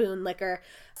signal, spoon licker.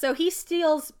 So he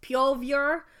steals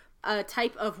Pjolvjör, a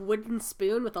type of wooden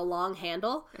spoon with a long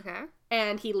handle. Okay.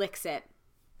 And he licks it.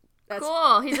 That's...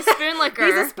 Cool. He's a spoon licker.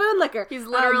 He's a spoon licker. He's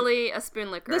literally a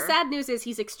spoon licker. The sad news is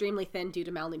he's extremely thin due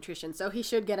to malnutrition, so he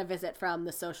should get a visit from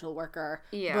the social worker,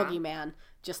 boogeyman,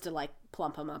 just to, like,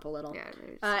 plump him up a little. Yeah,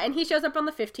 and he shows up on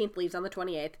the 15th, leaves on the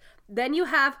 28th. Then you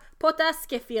have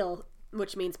Potaskefil,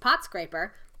 which means pot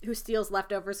scraper, who steals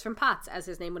leftovers from pots, as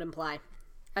his name would imply.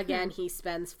 Again, he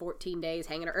spends 13 days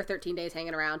hanging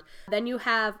around. Then you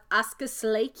have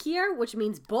Askasleikir, which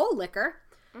means bowl licker.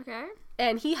 Okay.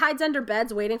 And he hides under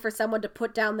beds waiting for someone to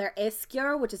put down their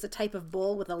eskjör, which is a type of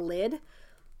bowl with a lid.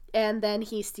 And then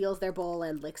he steals their bowl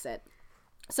and licks it.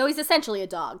 So he's essentially a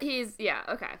dog.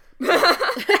 Okay.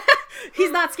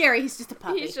 He's not scary, he's just a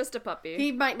puppy. He's just a puppy.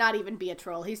 He might not even be a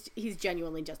troll. He's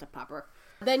genuinely just a pupper.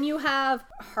 Then you have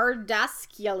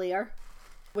Hardaskjalir,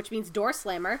 which means door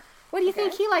slammer. What do you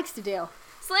think he likes to do?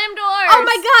 Slam doors! Oh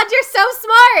my god, you're so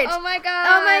smart! Oh my god!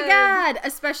 Oh my god!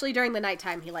 Especially during the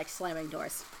nighttime, he likes slamming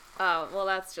doors. Oh, well,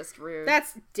 that's just rude.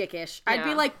 That's dickish. Yeah. I'd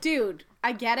be like, dude,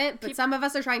 I get it, but some of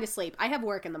us are trying to sleep. I have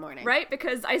work in the morning. Right?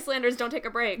 Because Icelanders don't take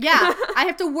a break. Yeah, I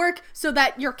have to work so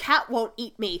that your cat won't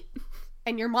eat me.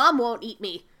 And your mom won't eat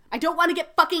me. I don't want to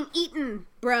get fucking eaten,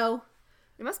 bro.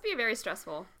 It must be very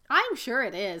stressful. I'm sure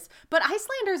it is. But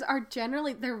Icelanders are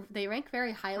generally, they rank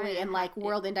very highly in, like,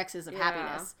 world indexes of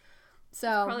happiness. So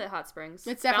it's probably the hot springs.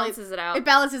 It definitely balances it out. It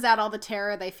balances out all the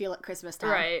terror they feel at Christmas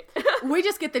time. Right. We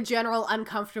just get the general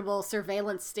uncomfortable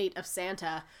surveillance state of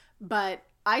Santa, but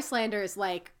Icelanders,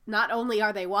 like, not only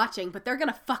are they watching, but they're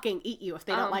gonna fucking eat you if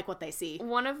they don't like what they see.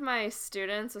 One of my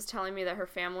students was telling me that her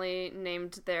family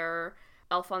named their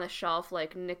elf on the shelf,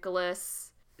 like,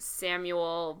 Nicholas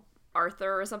Samuel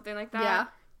Arthur or something like that. Yeah.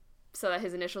 So that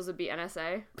his initials would be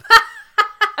NSA.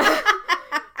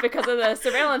 Because of the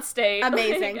surveillance state.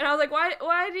 Amazing. Like, and I was like,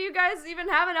 why do you guys even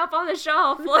have an elf on the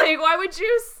shelf? Like, why would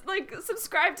you, like,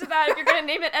 subscribe to that if you're going to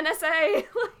name it NSA?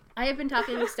 I have been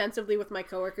talking extensively with my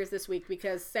coworkers this week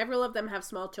because several of them have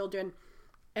small children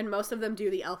and most of them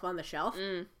do the elf on the shelf.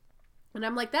 And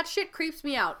I'm like, that shit creeps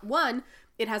me out. One,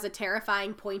 it has a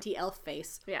terrifying pointy elf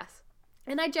face. Yes.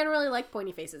 And I generally like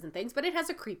pointy faces and things, but it has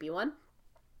a creepy one.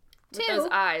 With those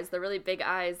eyes, the really big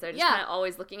eyes, they're just kind of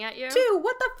always looking at you. Two,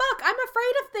 what the fuck? I'm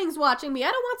afraid of things watching me. I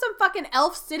don't want some fucking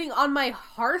elf sitting on my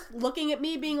hearth looking at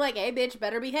me being like, hey, bitch,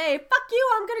 better behave. Fuck you,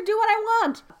 I'm gonna do what I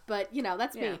want. But, you know,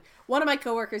 that's me. One of my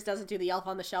coworkers doesn't do the elf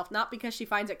on the shelf, not because she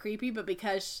finds it creepy, but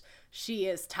because she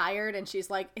is tired and she's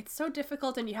like, it's so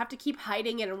difficult and you have to keep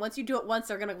hiding it, and once you do it once,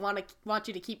 they're gonna want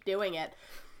you to keep doing it.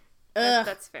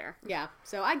 That's fair. Yeah,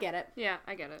 so I get it. Yeah,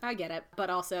 I get it. I get it. But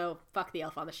also, fuck the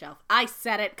elf on the shelf. I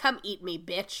said it. Come eat me,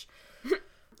 bitch.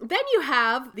 Then you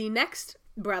have the next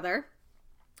brother,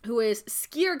 who is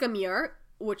Skirgamur,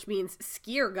 which means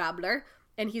skier gobbler,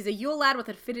 and he's a Yule lad with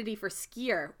affinity for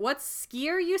skier. What's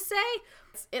skier, you say?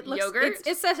 It looks yogurt?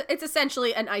 It's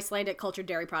essentially an Icelandic cultured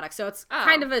dairy product, so it's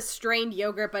kind of a strained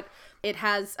yogurt, but it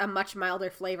has a much milder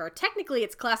flavor. Technically,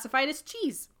 it's classified as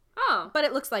cheese. Oh. But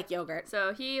it looks like yogurt.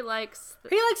 So he likes...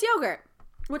 He likes yogurt.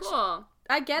 Which, cool.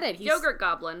 I get it. He's yogurt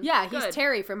goblin. Yeah, he's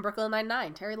Terry from Brooklyn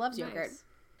Nine-Nine. Terry loves yogurt.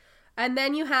 And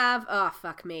then you have... Oh,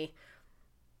 fuck me.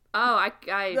 Oh, I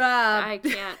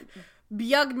can't...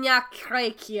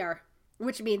 Björnjakreikir,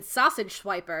 which means sausage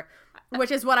swiper, which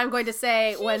is what I'm going to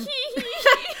say when...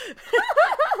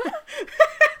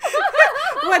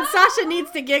 When Sasha needs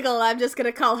to giggle, I'm just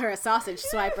gonna call her a sausage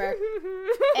swiper.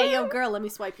 Hey, yo, girl, let me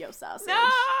swipe your sausage. No!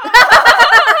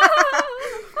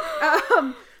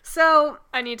 So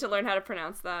I need to learn how to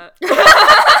pronounce that.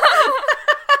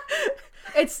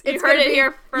 It's you heard it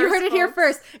here first. You heard it here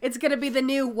first. It's gonna be the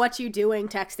new "What you doing?"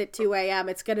 text at 2 a.m.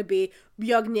 It's gonna be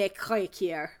 "Bjögne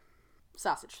Krökier."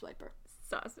 Sausage swiper.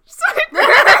 Sausage swiper.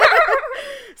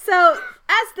 So,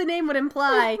 as the name would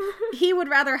imply, he would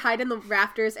rather hide in the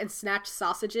rafters and snatch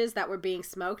sausages that were being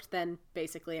smoked than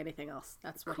basically anything else.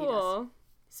 That's what he does.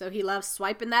 So he loves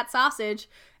swiping that sausage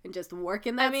and just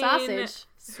working that sausage.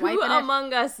 Who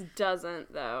among us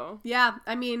doesn't, though? Yeah,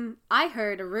 I mean, I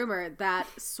heard a rumor that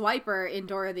Swiper in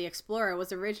Dora the Explorer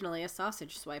was originally a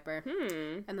sausage swiper.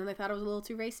 And then they thought it was a little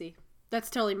too racy. That's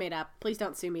totally made up. Please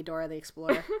don't sue me, Dora the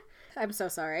Explorer. I'm so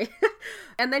sorry.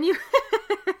 And then you...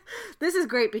 This is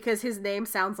great because his name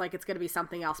sounds like it's going to be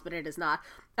something else, but it is not.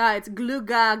 It's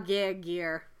Gluga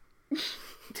Gear.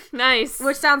 Nice.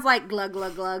 Which sounds like glug,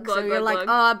 glug, glug. So you're like, glug.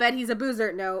 oh, I bet he's a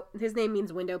boozer. No, his name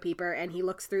means window peeper, and he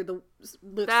looks through people's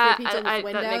windows.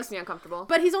 That makes me uncomfortable.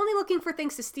 But he's only looking for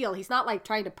things to steal. He's not, like,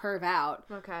 trying to perv out.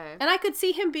 Okay. And I could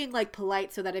see him being, like,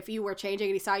 polite so that if you were changing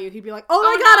and he saw you, he'd be like, oh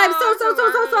my god, I'm so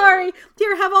sorry.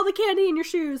 Here, have all the candy in your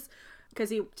shoes.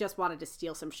 Because he just wanted to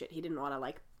steal some shit. He didn't want to,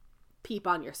 like, peep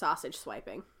on your sausage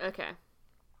swiping. Okay.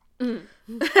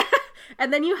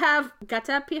 And then you have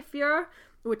Gattepiffur,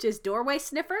 which is doorway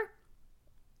sniffer.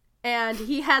 And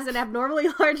he has an abnormally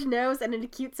large nose and an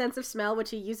acute sense of smell,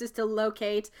 which he uses to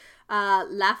locate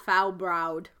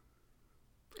Lafaubraud.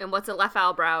 And what's a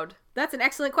Lafaubraud? That's an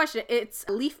excellent question. It's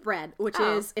leaf bread, which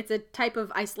it's a type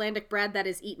of Icelandic bread that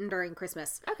is eaten during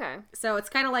Christmas. Okay. So it's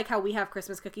kind of like how we have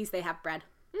Christmas cookies, they have bread.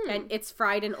 And it's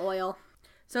fried in oil.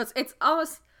 So it's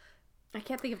almost... I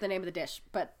can't think of the name of the dish,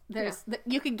 but there's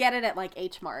you can get it at like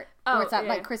H Mart. Where it's at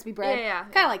like crispy bread. Yeah.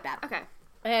 Kind of like that. Okay.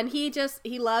 And he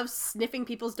loves sniffing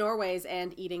people's doorways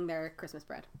and eating their Christmas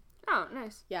bread. Oh,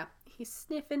 nice. Yeah. He's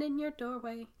sniffing in your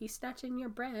doorway. He's snatching your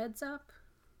breads up.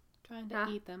 Trying to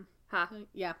eat them. Huh.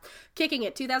 Yeah. Kicking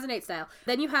it, 2008 style.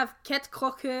 Then you have Quête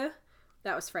Croqueux.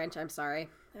 That was French, I'm sorry.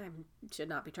 I should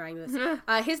not be trying this.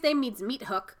 His name means meat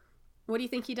hook. What do you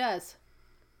think he does?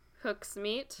 Hooks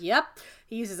meat? Yep.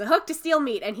 He uses a hook to steal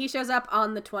meat, and he shows up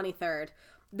on the 23rd.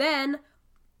 Then,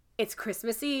 it's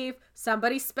Christmas Eve.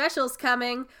 Somebody special's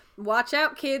coming. Watch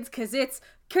out, kids, because it's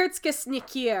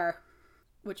Kertzgesnicker,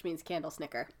 which means candle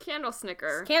snicker. Candle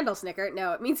snicker. Candle snicker.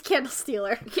 No, it means candle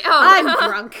stealer. Oh. I'm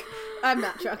drunk. I'm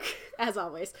not drunk, as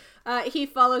always. He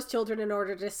follows children in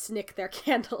order to snick their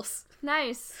candles.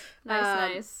 Nice.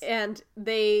 Nice. And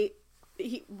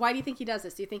why do you think he does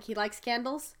this? Do you think he likes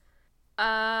candles?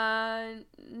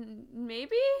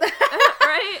 Maybe?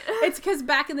 Right? It's because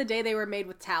back in the day they were made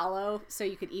with tallow, so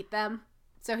you could eat them.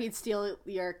 So he'd steal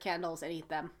your candles and eat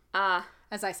them.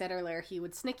 As I said earlier, he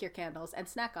would snick your candles and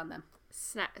snack on them.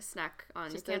 Snack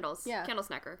on Just candles. yeah. Candle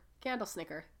snacker. Candle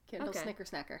snicker. Candle snicker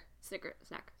snacker. Snicker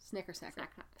snack. Snicker snacker.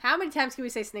 Snack. How many times can we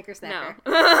say snicker snacker?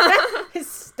 No.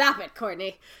 Stop it,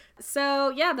 Courtney. So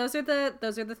yeah, those are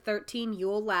the 13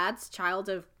 Yule lads,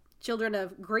 children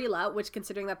of Grilla, which,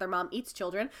 considering that their mom eats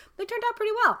children, they turned out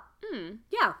pretty well.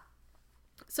 Yeah.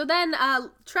 So then,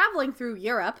 traveling through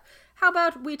Europe, how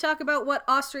about we talk about what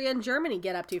Austria and Germany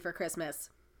get up to for Christmas?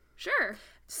 Sure.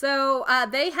 So,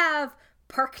 they have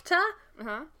Perchta,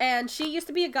 Uh-huh. and she used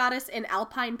to be a goddess in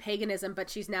Alpine paganism, but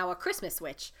she's now a Christmas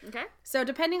witch. Okay. So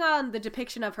depending on the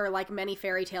depiction of her, like many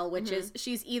fairy tale witches,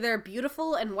 she's either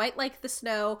beautiful and white like the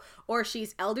snow, or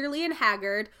she's elderly and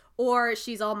haggard, or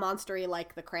she's all monstery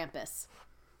like the Krampus,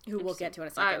 who we'll get to in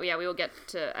a second. Yeah, I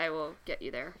will get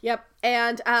you there. Yep.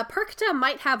 And Perchta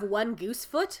might have one goose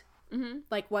foot.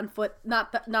 Like one foot,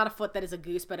 not a foot that is a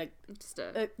goose, but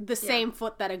the same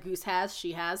foot that a goose has,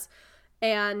 she has.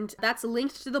 And that's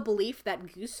linked to the belief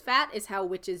that goose fat is how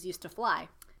witches used to fly.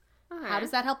 Okay. How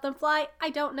does that help them fly? I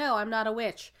don't know. I'm not a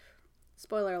witch.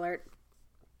 Spoiler alert.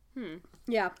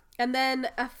 Yeah. And then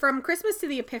from Christmas to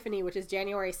the Epiphany, which is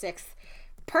January 6th,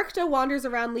 Perchta wanders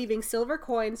around leaving silver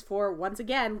coins for, once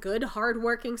again, good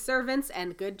hardworking servants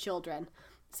and good children.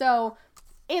 So,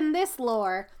 in this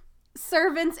lore,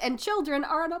 servants and children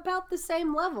are on about the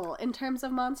same level in terms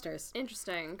of monsters.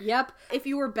 Interesting. Yep. If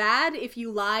you were bad, if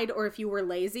you lied, or if you were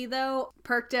lazy, though,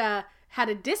 Perchta had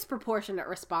a disproportionate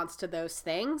response to those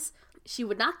things. She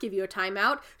would not give you a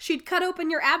timeout. She'd cut open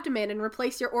your abdomen and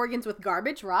replace your organs with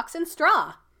garbage, rocks, and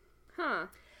straw. Huh.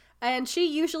 And she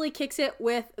usually kicks it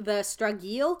with the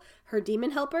Stragil, her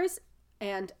demon helpers.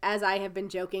 And as I have been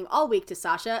joking all week to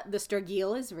Sasha, the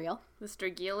Stragil is real. The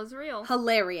Stragil is real.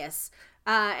 Hilarious.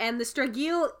 And the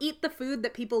Stragil eat the food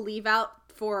that people leave out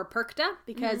for Perkta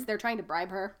because they're trying to bribe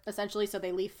her, essentially, so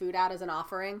they leave food out as an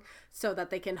offering so that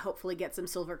they can hopefully get some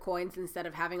silver coins instead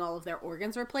of having all of their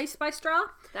organs replaced by straw.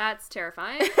 That's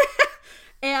terrifying.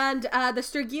 And the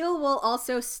Strigil will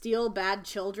also steal bad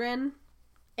children,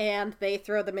 and they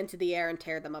throw them into the air and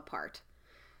tear them apart.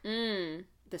 The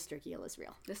Strigil is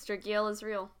real. The Strigil is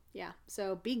real. Yeah,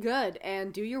 so be good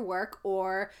and do your work,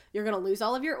 or you're going to lose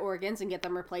all of your organs and get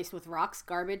them replaced with rocks,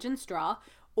 garbage, and straw,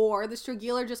 or the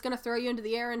Strigil are just going to throw you into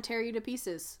the air and tear you to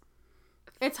pieces.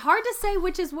 It's hard to say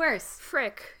which is worse.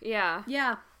 Frick, yeah.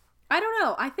 Yeah. I don't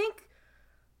know. I think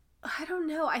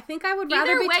I would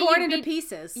rather be torn into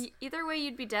pieces. Either way,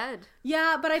 you'd be dead.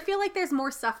 Yeah, but I feel like there's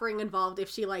more suffering involved if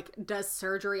she, like, does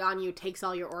surgery on you, takes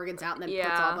all your organs out, and then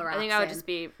puts all the rocks in. I think I would just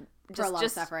be...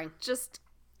 prolonged suffering. Just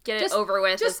get it over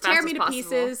with just as fast tear me as to possible.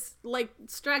 pieces. Like,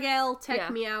 Strigil, take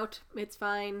me out. It's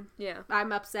fine. Yeah.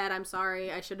 I'm upset. I'm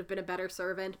sorry. I should have been a better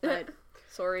servant, but...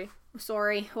 Sorry.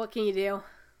 What can you do?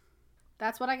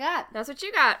 That's what I got. That's what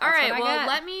you got. All right, well,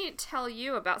 let me tell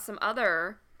you about some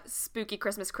other spooky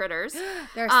Christmas critters.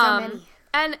 There are so many.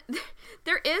 And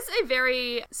there is a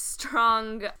very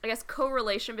strong, I guess,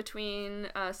 correlation between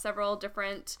several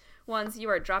different ones. You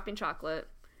are dropping chocolate.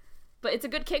 But it's a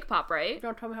good cake pop, right?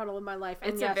 Don't tell me how to live my life.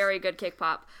 And it's a very good cake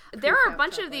pop. There are a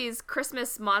bunch of these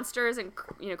Christmas monsters and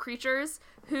creatures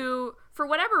who, for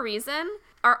whatever reason,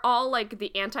 are all like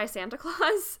the anti-Santa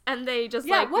Claus, and they just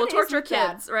will torture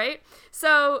kids, right?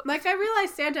 So, like, I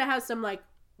realize Santa has some like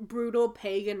brutal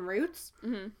pagan roots,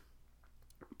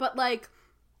 but like,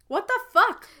 what the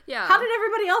fuck? Yeah. How did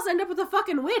everybody else end up with a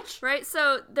fucking witch? Right.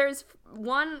 So there's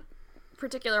one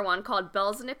particular one called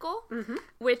Belsnickel,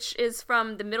 which is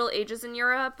from the Middle Ages in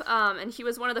Europe, and he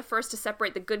was one of the first to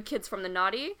separate the good kids from the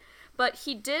naughty, but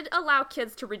he did allow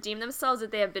kids to redeem themselves if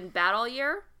they have been bad all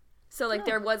year. So, like,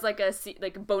 there was, like, a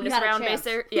bonus round,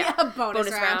 basically. Yeah, bonus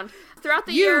round. Throughout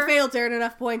the year... You failed to earn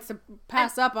enough points to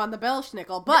pass up on the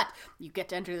Belsnickel, but you get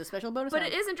to enter the special bonus round.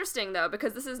 But it is interesting, though,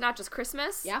 because this is not just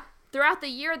Christmas. Yeah. Throughout the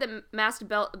year, the masked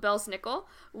Belsnickel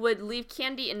would leave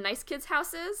candy in nice kids'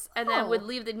 houses, and then would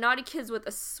leave the naughty kids with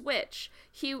a switch.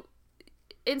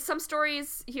 In some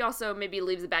stories, he also maybe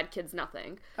leaves the bad kids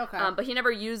nothing. Okay. But he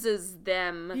never uses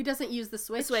them. He doesn't use the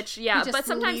switch? The switch, yeah. But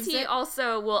sometimes he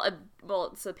also will,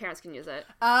 so parents can use it.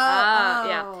 Oh.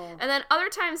 Yeah. And then other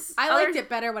times... I liked it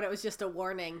better when it was just a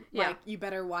warning. Yeah. Like, you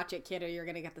better watch it, kid, or you're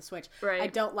going to get the switch. Right. I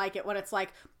don't like it when it's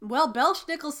like, well,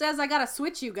 Belsnickel says I got to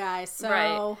switch you guys, so...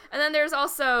 Right. And then there's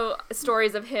also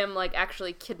stories of him, like,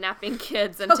 actually kidnapping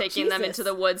kids and taking them into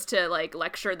the woods to, like,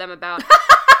 lecture them about...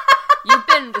 You've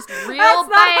been just real That's bad.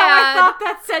 Not how I thought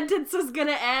that sentence was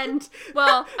gonna end.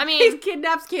 Well, I mean... He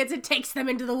kidnaps kids and takes them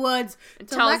into the woods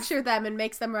to lecture them and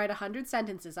makes them write 100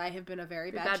 sentences. I have been a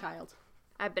very bad child.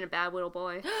 I've been a bad little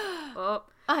boy. Oh.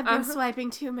 I've been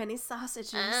swiping too many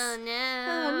sausages. Oh,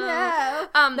 no.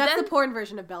 Oh, no. That's the porn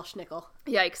version of Belsnickel.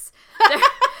 Yikes.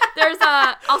 There's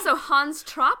also Hans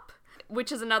Trapp,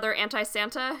 which is another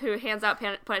anti-Santa who hands out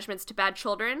punishments to bad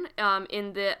children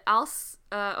in the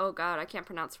oh god, I can't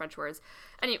pronounce French words.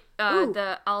 Anyway,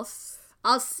 the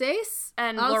Alsace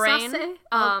and Lorraine.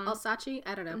 Alsace?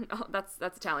 I don't know. Oh, that's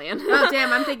Italian. Oh,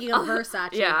 damn, I'm thinking of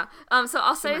Versace. Yeah. So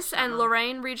Alsace and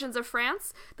Lorraine regions of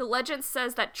France. The legend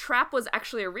says that Trapp was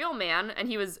actually a real man, and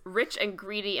he was rich and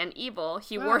greedy and evil.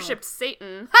 He worshipped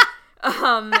Satan.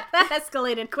 That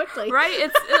escalated quickly. Right?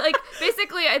 It's like,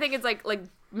 basically, I think it's like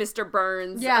Mr.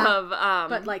 Burns of...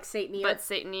 but like Satanier. But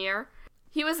Satanier.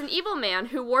 He was an evil man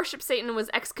who worshipped Satan and was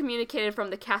excommunicated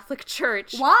from the Catholic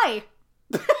Church. Why?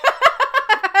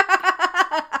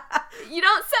 You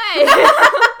don't say.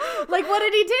 Like, what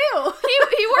did he do?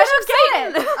 He worshipped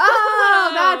Satan.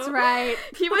 Oh, that's right.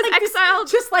 He was exiled.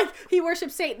 Just like he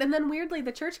worshipped Satan, and then weirdly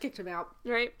the church kicked him out.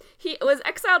 Right. He was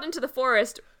exiled into the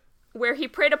forest, where he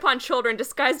preyed upon children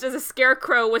disguised as a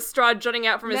scarecrow with straw jutting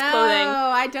out from his clothing. No,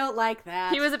 I don't like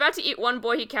that. He was about to eat one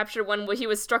boy he captured when he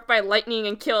was struck by lightning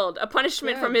and killed, a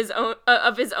punishment from his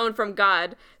own from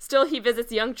God. Still, he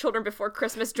visits young children before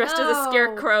Christmas dressed as a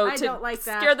scarecrow to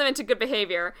scare them into good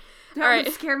behavior. Don't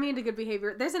scare me into good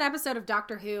behavior. There's an episode of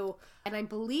Doctor Who, and I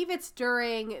believe it's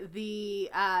during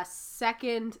the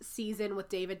second season with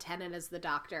David Tennant as the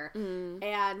Doctor,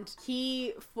 and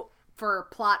he... for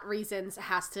plot reasons,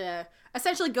 has to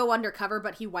essentially go undercover,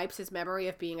 but he wipes his memory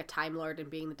of being a Time Lord and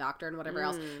being the Doctor and whatever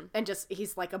else, and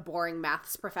he's like a boring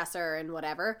maths professor and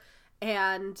whatever,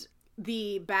 and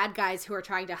the bad guys who are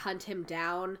trying to hunt him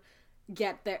down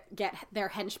get their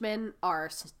henchmen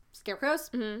are scarecrows,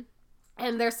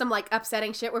 and there's some like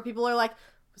upsetting shit where people are like,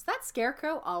 was that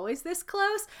scarecrow always this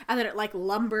close? And then it like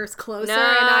lumbers closer, and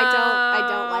I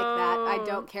don't like that. I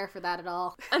don't care for that at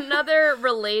all. Another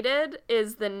related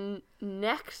is the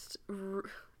necked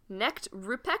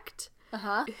Ruprecht,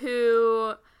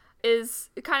 who is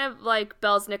kind of like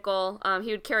Belsnickel. He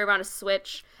would carry around a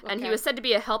switch, and he was said to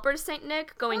be a helper to Saint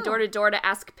Nick, going door to door to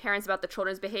ask parents about the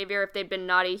children's behavior. If they'd been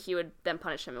naughty, he would then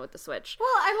punish them with the switch. Well,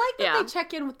 I like that they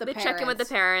check in with the parents. They check in with the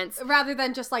parents. Rather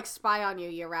than just, like, spy on you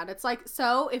year-round. It's like,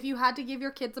 so, if you had to give your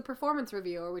kids a performance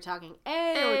review, are we talking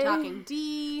A? Are we talking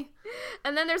D?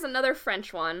 And then there's another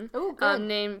French one. Oh, good.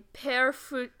 Named Père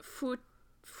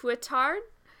Fouettard,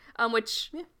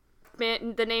 which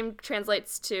the name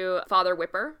translates to Father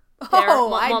Whipper.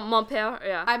 Mon père,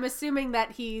 yeah. I'm assuming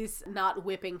that he's not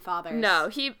whipping fathers. No,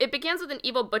 it begins with an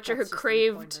evil butcher who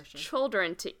craved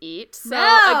children to eat. So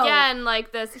again,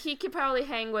 like this, he could probably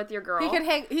hang with your girl. He could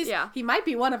hang. He might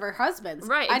be one of her husbands.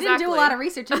 Right. Exactly. I didn't do a lot of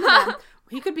research into them.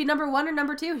 He could be number 1 or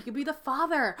number 2. He could be the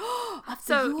father.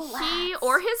 So he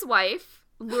or his wife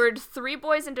lured 3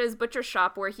 boys into his butcher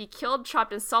shop where he killed,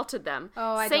 chopped, and salted them.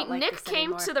 Saint Nick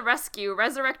came to the rescue,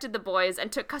 resurrected the boys,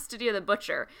 and took custody of the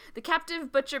butcher. The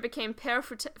captive butcher became Père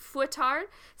Fouettard,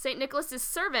 Saint Nicholas's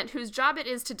servant, whose job it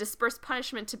is to disperse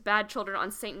punishment to bad children on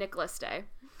Saint Nicholas Day.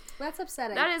 That's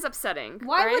upsetting. That is upsetting.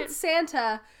 Why would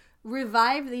Santa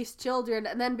revive these children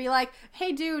and then be like,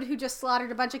 hey, dude who just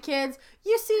slaughtered a bunch of kids,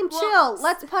 you seem chill.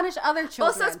 Let's punish other children.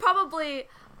 Well, so it's probably,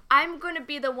 I'm going to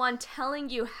be the one telling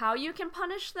you how you can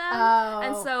punish them.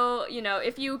 And so,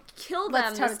 if you kill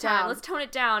them this time, let's tone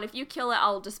it down. If you kill it,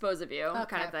 I'll dispose of you,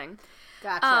 kind of thing.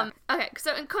 Gotcha. Okay,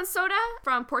 so in Consoda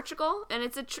from Portugal, and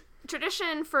it's a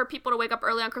tradition for people to wake up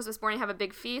early on Christmas morning and have a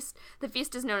big feast. The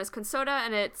feast is known as Consoda,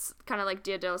 and it's kind of like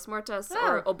Dia de los Muertos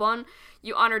or Obon.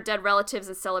 You honor dead relatives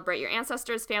and celebrate your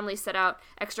ancestors. Families set out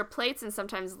extra plates and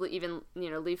sometimes even,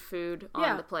 leave food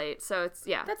on the plate. So it's,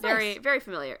 that's very, nice. very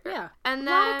familiar. Yeah. And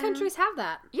then, a lot of countries have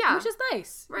that. Yeah. Which is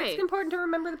nice. Right. It's important to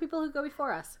remember the people who go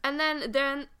before us. And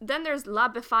then there's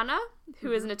La Befana,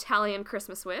 who is an Italian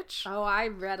Christmas witch. Oh, I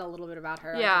read a little bit about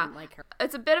her. Yeah. I didn't like her.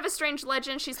 It's a bit of a strange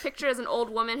legend. She's pictured as an old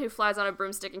woman who flies on a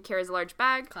broomstick and carries a large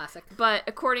bag. Classic. But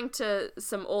according to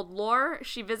some old lore,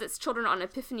 she visits children on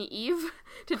Epiphany Eve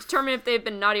to determine if they've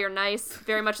been naughty or nice,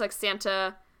 very much like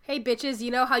Santa. Hey, bitches,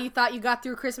 you know how you thought you got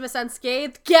through Christmas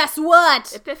unscathed? Guess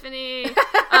what? Epiphany.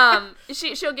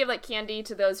 She'll give, like, candy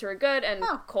to those who are good and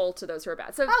coal to those who are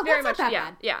bad. So very much,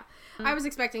 bad. Yeah. I was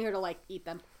expecting her to, like, eat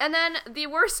them. And then the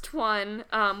worst one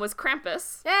was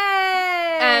Krampus.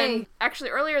 Yay! And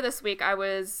actually, earlier this week, I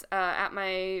was at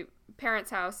my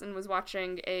parents' house and was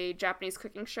watching a Japanese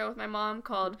cooking show with my mom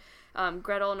called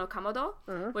Gretel no Kamado,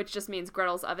 which just means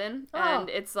Gretel's oven. And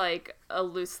it's like a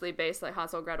loosely based, like,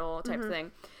 Hansel Gretel type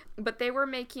thing. But they were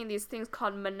making these things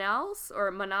called manals or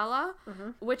manala,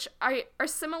 which are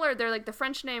similar. They're like the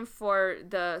French name for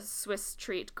the Swiss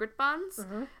treat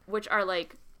gritbans, which are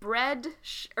like bread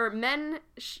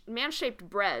man-shaped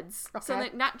breads. Okay. So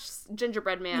like not just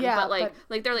gingerbread man, but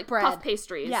they're like bread. Puff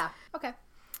pastries. Yeah. Okay.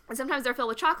 And sometimes they're filled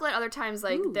with chocolate, other times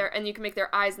like and you can make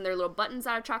their eyes and their little buttons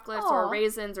out of chocolates or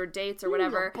raisins or dates or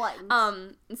whatever.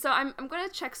 So I'm going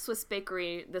to check Swiss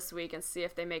Bakery this week and see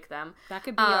if they make them. That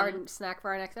could be our snack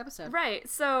for our next episode. Right.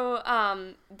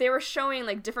 So they were showing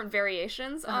like different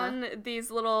variations on these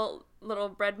little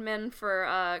bread men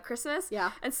for Christmas.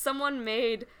 Yeah. And someone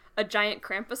made a giant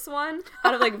Krampus one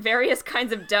out of like various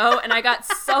kinds of dough, and I got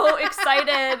so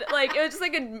excited. Like it was just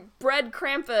like a bread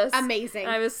Krampus. Amazing.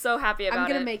 And I was so happy about it. I'm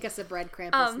gonna make us a bread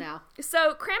Krampus now.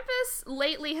 So Krampus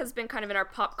lately has been kind of in our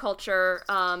pop culture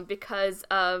because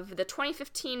of the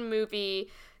 2015 movie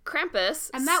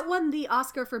Krampus. And that won the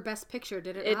Oscar for Best Picture,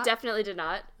 did it not? It definitely did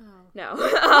not. Oh. No.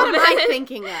 What am I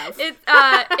thinking of? It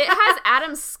has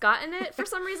Adam Scott in it for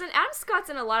some reason. Adam Scott's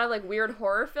in a lot of like weird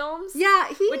horror films. Yeah,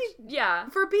 yeah.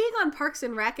 For being on Parks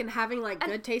and Rec and having like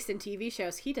good taste in TV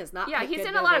shows, he does not. Yeah, he's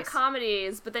in a lot of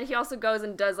comedies, but then he also goes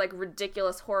and does like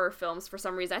ridiculous horror films for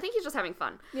some reason. I think he's just having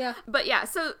fun. Yeah. But yeah,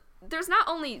 so there's not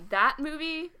only that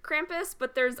movie, Krampus,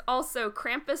 but there's also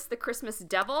Krampus the Christmas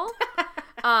Devil.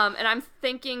 And I'm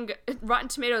thanking Rotten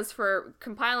Tomatoes for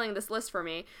compiling this list for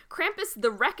me. Krampus the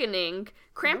Reckoning,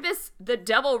 Krampus the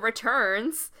Devil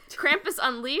Returns, Krampus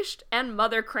Unleashed, and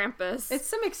Mother Krampus. It's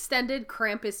some extended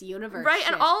Krampus universe. Right,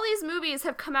 shit. and all these movies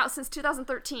have come out since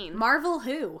 2013. Marvel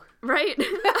who? Right.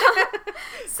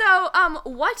 So,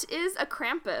 what is a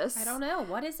Krampus? I don't know.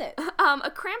 What is it?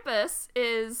 A Krampus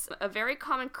is a very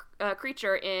common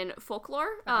creature in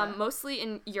folklore, mostly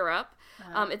in Europe.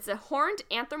 It's a horned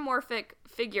anthropomorphic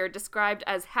figure described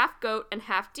as half goat and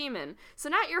half demon. So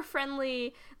not your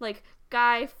friendly, like,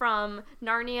 guy from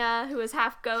Narnia who is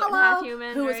half goat and Hello, half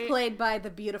human. who was right? played by the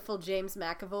beautiful James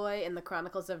McAvoy in the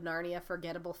Chronicles of Narnia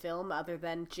forgettable film other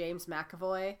than James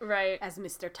McAvoy right. as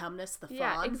Mr. Tumnus the Fawn.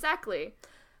 Yeah, exactly.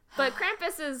 But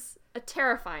Krampus is a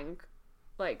terrifying,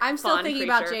 like, I'm still fawn thinking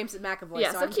creature. about James McAvoy,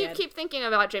 Yeah, so so I'm keep good. thinking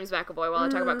about James McAvoy while I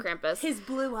talk about Krampus. His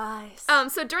blue eyes.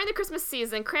 So during the Christmas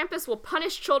season, Krampus will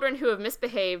punish children who have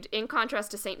misbehaved, in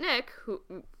contrast to Saint Nick, who,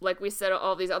 like we said,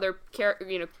 all these other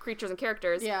creatures and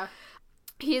characters. Yeah.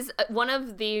 He's one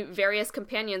of the various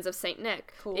companions of Saint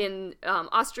Nick in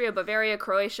Austria, Bavaria,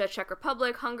 Croatia, Czech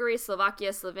Republic, Hungary, Slovakia,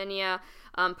 Slovenia,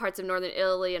 parts of northern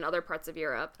Italy, and other parts of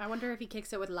Europe. I wonder if he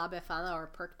kicks it with La Befana or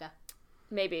Perkta.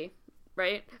 Maybe.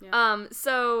 Right? Yeah.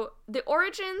 So the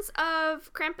origins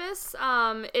of Krampus,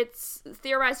 it's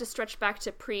theorized to stretch back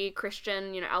to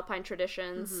pre-Christian, Alpine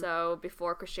traditions, so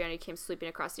before Christianity came sweeping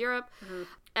across Europe,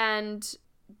 and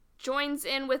joins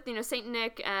in with, Saint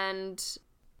Nick and...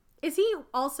 Is he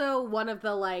also one of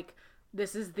the, like,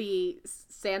 this is the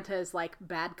Santa's, like,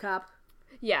 bad cop?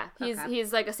 Yeah,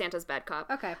 he's like a Santa's bad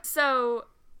cop. Okay. So...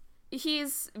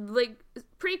 he's, like,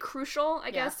 pretty crucial,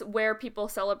 I guess, where people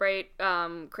celebrate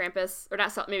Krampus, or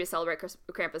not maybe celebrate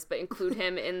Krampus, but include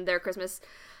him in their Christmas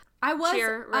I was,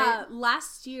 cheer, right?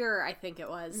 last year, I think it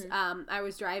was, I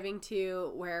was driving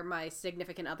to where my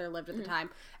significant other lived at the time,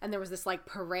 and there was this, like,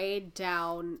 parade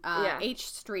down H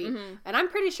Street, and I'm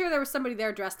pretty sure there was somebody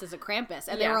there dressed as a Krampus,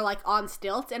 and they were, like, on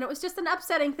stilts, and it was just an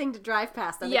upsetting thing to drive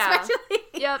past unexpectedly.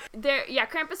 Yep.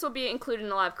 Krampus will be included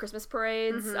in a lot of Christmas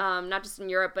parades, not just in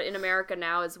Europe, but in America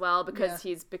now as well, because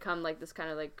he's become, like, this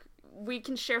kind of, like, we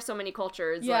can share so many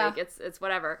cultures, like, it's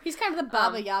whatever. He's kind of the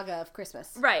Baba Yaga of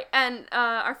Christmas. Right, and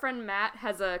our friend Matt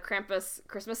has a Krampus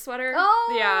Christmas sweater.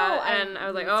 Oh! Yeah, and I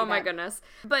was like, oh my goodness.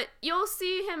 But you'll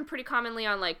see him pretty commonly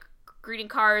on, like, greeting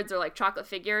cards or, like, chocolate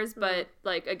figures, but,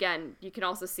 like, again, you can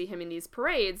also see him in these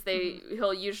parades.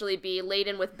 He'll usually be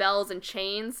laden with bells and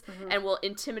chains and will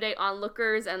intimidate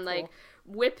onlookers and, like,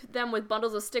 whip them with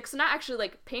bundles of sticks. So not actually,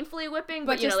 like, painfully whipping,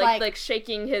 but just like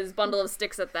shaking his bundle of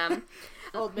sticks at them.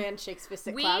 Old man shakes fist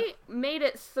at We cloud. made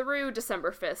it through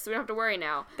December 5th, so we don't have to worry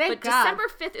now. Thank but God. December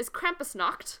 5th is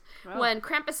Krampusnacht, when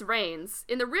Krampus reigns.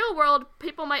 In the real world,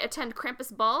 people might attend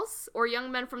Krampus balls, or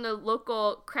young men from the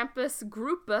local Krampus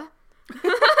Gruppe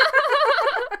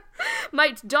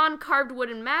might don carved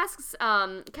wooden masks,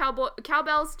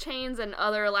 cowbells, chains, and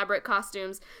other elaborate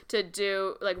costumes to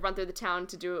do, like, run through the town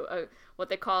to do what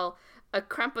they call a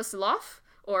Krampuslauf,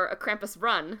 or a Krampus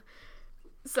run.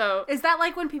 So is that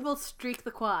like when people streak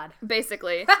the quad?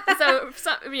 Basically. So,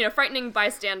 frightening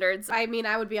bystanders. I mean,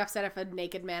 I would be upset if a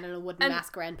naked man in a wooden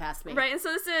mask ran past me. Right, and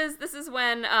so this is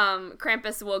when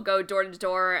Krampus will go door to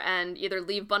door and either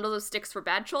leave bundles of sticks for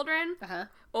bad children,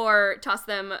 or toss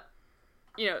them,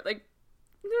 like,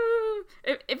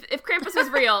 if Krampus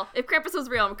was real, and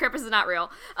Krampus is not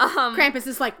real. Krampus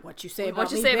is like, what you say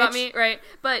about me, right?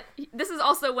 But this is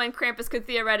also when Krampus could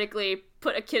theoretically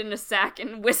put a kid in a sack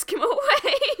and whisk him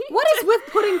away. What is with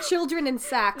putting children in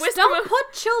sacks? Don't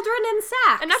put children in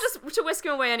sacks. And not just to whisk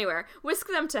them away anywhere. Whisk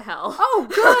them to hell. Oh,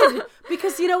 good.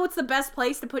 Because you know what's the best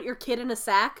place to put your kid in a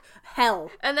sack?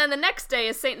 Hell. And then the next day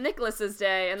is St. Nicholas's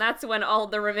Day, and that's when all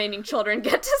the remaining children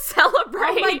get to celebrate.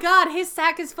 Oh my god, his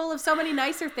sack is full of so many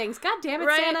nicer things. God damn it,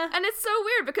 right? Santa. And it's so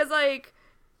weird because, like,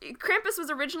 Krampus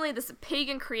was originally this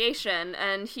pagan creation,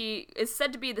 and he is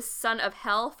said to be the son of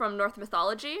Hel from Norse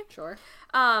mythology. Sure.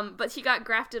 But he got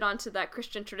grafted onto that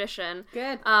Christian tradition.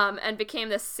 Good. And became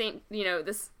this saint,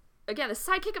 the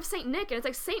sidekick of Saint Nick. And it's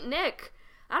like, Saint Nick,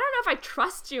 I don't know if I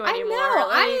trust you anymore.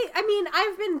 I know. I mean,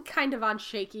 I've been kind of on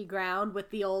shaky ground with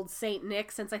the old Saint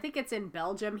Nick since I think it's in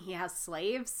Belgium. He has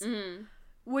slaves,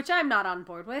 which I'm not on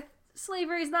board with.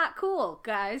 Slavery's not cool,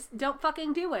 guys. Don't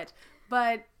fucking do it.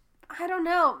 But I don't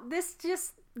know. This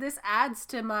adds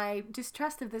to my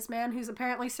distrust of this man who's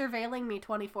apparently surveilling me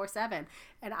 24/7.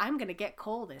 And I'm gonna get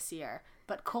coal this year.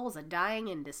 But coal's a dying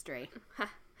industry.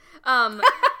 One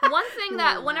thing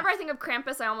that whenever I think of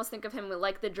Krampus, I almost think of him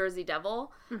like the Jersey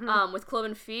Devil, with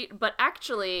cloven feet. But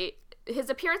actually,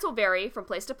 his appearance will vary from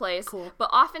place to place. Cool.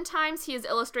 But oftentimes he is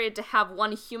illustrated to have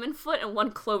one human foot and one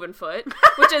cloven foot,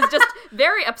 which is just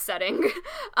very upsetting. That's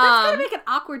gonna make it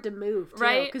awkward to move, too,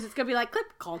 right? Because it's gonna be like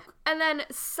clip clonk. And then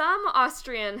some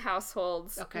Austrian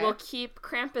households will keep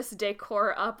Krampus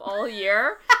decor up all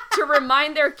year to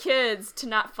remind their kids to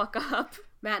not fuck up.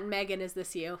 Matt and Megan, is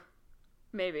this you?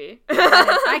 Maybe.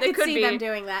 I could see them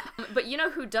doing that. But you know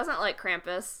who doesn't like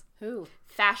Krampus? Who?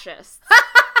 Fascists.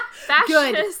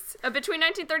 Fascists. Between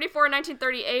 1934 and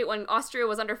 1938, when Austria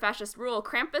was under fascist rule,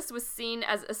 Krampus was seen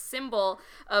as a symbol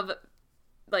of,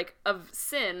 like of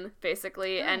sin,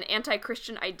 basically, and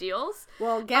anti-Christian ideals.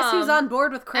 Well, guess who's on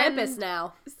board with Krampus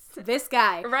now? This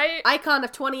guy. Right? Icon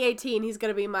of 2018. He's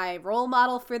going to be my role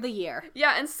model for the year.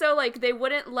 Yeah, and so, like, they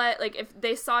wouldn't let, like, if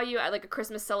they saw you at, like, a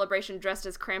Christmas celebration dressed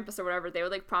as Krampus or whatever, they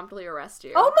would, like, promptly arrest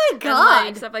you. Oh my god! And,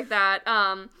 like, stuff like that.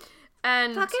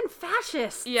 And... Fucking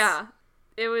fascists. Yeah.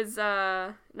 It was,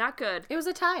 not good. It was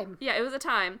a time. Yeah, it was a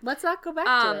time. Let's not go back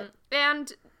to it.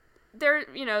 And... there,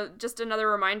 just another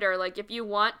reminder, like, if you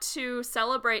want to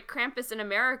celebrate Krampus in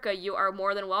America, you are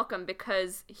more than welcome,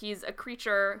 because he's a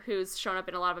creature who's shown up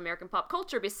in a lot of American pop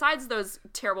culture, besides those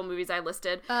terrible movies I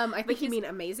listed. I think you mean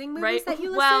amazing movies, right? That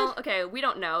you listed? Well, okay, we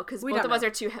don't know, because both of us are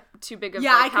too big of,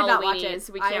 I could not watch Halloweenies.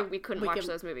 it. We couldn't watch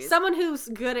those movies. Someone who's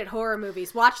good at horror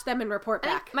movies, watch them and report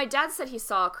back. My dad said he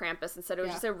saw Krampus and said it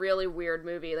was just a really weird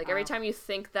movie. Like, every time you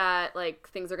think that, like,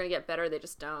 things are gonna get better, they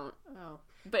just don't. Oh.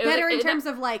 But better in terms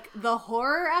of, like, the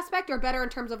horror aspect, or better in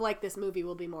terms of, like, this movie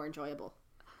will be more enjoyable?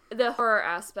 The horror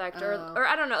aspect, or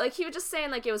I don't know, like, he was just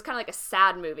saying, like, it was kind of like a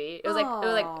sad movie. It was like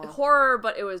horror,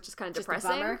 but it was just kind of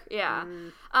depressing. A bummer? Yeah.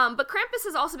 But Krampus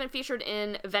has also been featured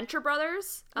in Venture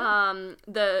Brothers,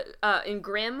 in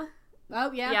Grimm. Oh,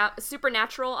 yeah. Yeah,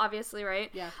 Supernatural, obviously, right?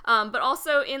 Yeah. But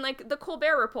also in, like, The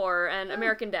Colbert Report and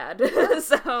American Dad.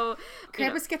 So...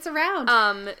 Krampus gets around.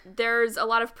 There's a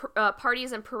lot of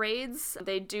parties and parades.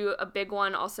 They do a big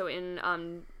one also in...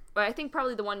 I think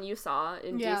probably the one you saw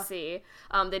in D.C.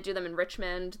 They do them in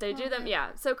Richmond. They do them...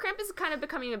 Yeah. So Krampus is kind of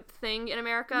becoming a thing in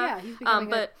America. Yeah, he's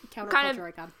becoming a counterculture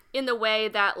icon. In the way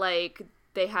that, like...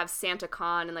 they have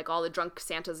SantaCon and, like, all the drunk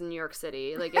Santas in New York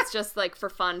City. Like, it's just, like, for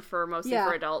fun mostly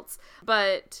for adults.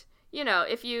 But,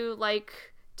 if you like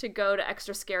to go to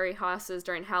extra scary houses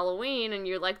during Halloween and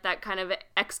you like that kind of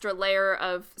extra layer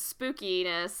of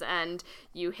spookiness and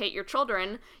you hate your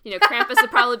children, Krampus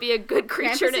would probably be a good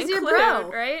creature to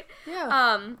include, right?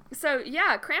 Yeah. So,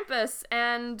 yeah, Krampus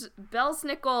and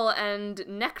Belsnickel and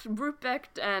Knecht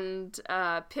Ruprecht and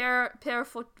Père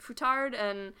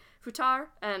Futard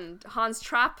and Hans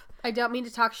Trapp. I don't mean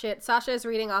to talk shit. Sasha is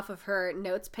reading off of her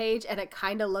notes page, and it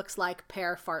kind of looks like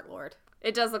Pear Fartlord.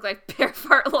 It does look like Pear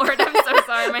Fartlord. I'm so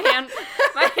sorry.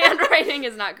 My handwriting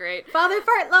is not great. Father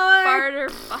Fartlord.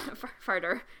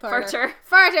 Farter.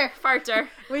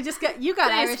 We just got you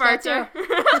got Please, Irish there too.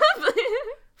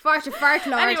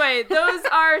 Fartlord. Anyway, those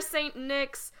are Saint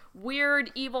Nick's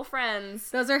weird evil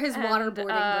friends. Those are his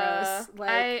waterboarding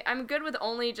bros. I'm good with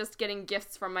only just getting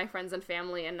gifts from my friends and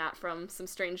family and not from some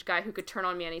strange guy who could turn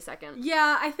on me any second.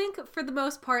 Yeah, I think for the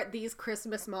most part, these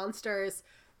Christmas monsters,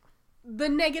 the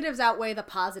negatives outweigh the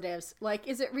positives. Like,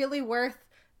 is it really worth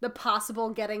the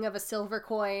possible getting of a silver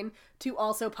coin to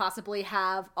also possibly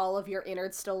have all of your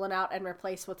innards stolen out and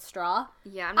replaced with straw?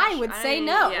 Yeah, I would say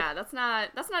no. Yeah, that's not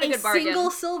a good bargain. A single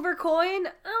silver coin?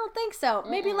 I don't think so.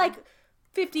 Maybe like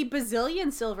 50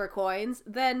 bazillion silver coins,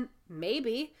 then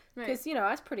maybe. Because,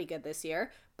 that's pretty good this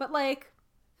year. But, like,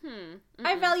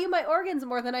 I value my organs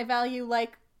more than I value,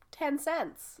 like, 10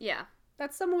 cents. Yeah.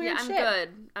 That's some weird shit.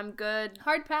 I'm good.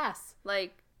 Hard pass.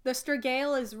 Like... the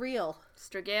Strigale is real.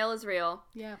 Strigale is real.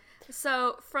 Yeah.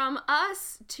 So, from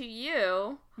us to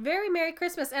you... very Merry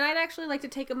Christmas. And I'd actually like to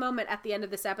take a moment at the end of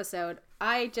this episode.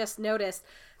 I just noticed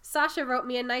Sasha wrote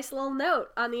me a nice little note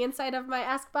on the inside of my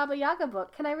Ask Baba Yaga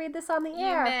book. Can I read this on the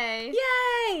air? You may.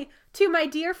 Yay! To my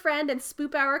dear friend and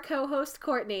Spoop Hour co-host,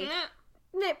 Courtney.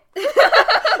 Nip.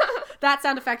 That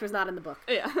sound effect was not in the book.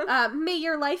 Yeah. May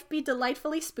your life be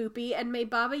delightfully spoopy, and may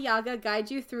Baba Yaga guide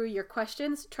you through your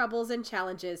questions, troubles, and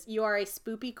challenges. You are a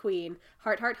spoopy queen.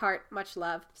 Heart, heart, heart. Much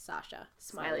love, Sasha.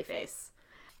 Smiley face.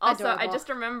 Also, Adorable. I just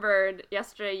remembered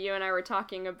yesterday you and I were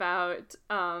talking about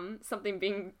something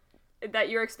being... that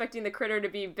you were expecting the critter to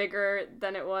be bigger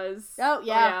than it was. Oh,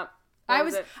 yeah. I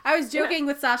was joking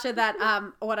Yeah. with Sasha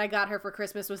that what I got her for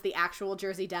Christmas was the actual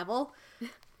Jersey Devil.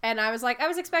 And I was like, I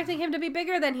was expecting him to be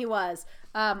bigger than he was.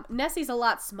 Nessie's a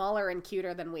lot smaller and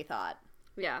cuter than we thought.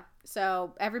 Yeah.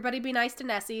 So everybody be nice to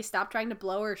Nessie. Stop trying to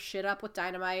blow her shit up with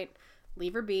dynamite.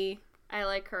 Leave her be. I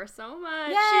like her so much.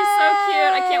 Yay! She's so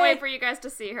cute. I can't wait for you guys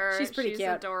to see her. She's pretty cute.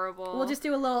 Adorable. We'll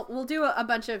do a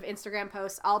bunch of Instagram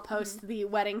posts. I'll post the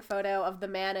wedding photo of the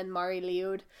man and Mari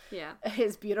Liud. Yeah.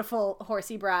 His beautiful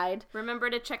horsey bride.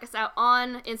 Remember to check us out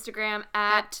on Instagram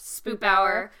at Spoop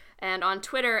Hour and on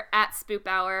Twitter at Spoop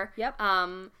Hour. Yep.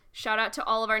 Shout out to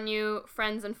all of our new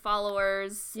friends and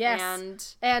followers.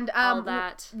 Yes. And all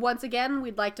that. Once again,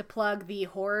 we'd like to plug the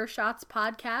Horror Shots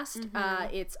podcast.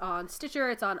 It's on Stitcher.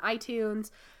 It's on iTunes.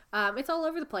 It's all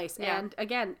over the place. Yeah. And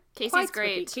again, Casey's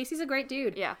great. Casey's a great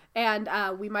dude. Yeah. And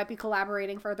we might be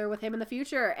collaborating further with him in the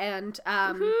future. And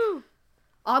Woohoo!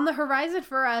 on the horizon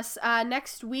for us.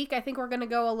 Next week, I think we're going to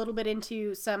go a little bit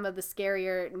into some of the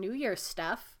scarier New Year's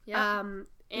stuff. Yeah.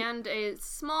 And a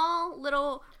small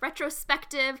little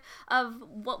retrospective of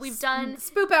what we've done.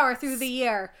 Spoop Hour through the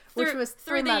year, which was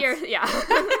 3 months. Year, yeah. Well,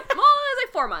 it was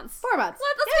like 4 months. 4 months.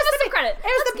 Let's give us some credit.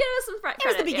 Let's give us some credit. It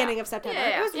was the beginning of September.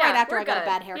 Yeah, it was right after I got good. a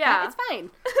bad haircut. Yeah. It's fine.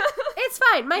 It's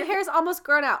fine. My hair's almost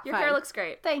grown out. Your hair looks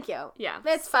great. Thank you. Yeah.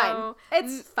 It's fine.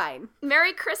 It's fine.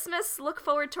 Merry Christmas. Look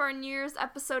forward to our New Year's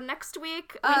episode next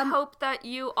week. We hope that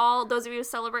you all, those of you who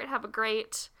celebrate, have a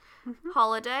great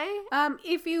holiday.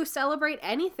 If you celebrate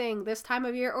anything this time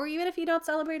of year, or even if you don't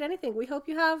celebrate anything, we hope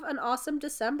you have an awesome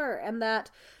December and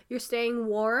that you're staying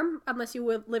warm, unless you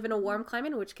live in a warm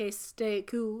climate, in which case stay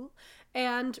cool.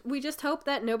 And we just hope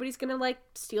that nobody's gonna like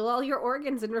steal all your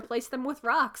organs and replace them with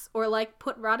rocks, or like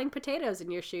put rotting potatoes in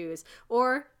your shoes,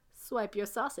 or swipe your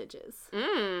sausages.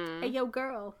 Hey yo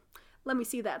girl, let me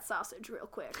see that sausage real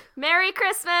quick. Merry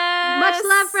Christmas! Much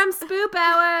love from Spoop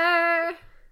Hour!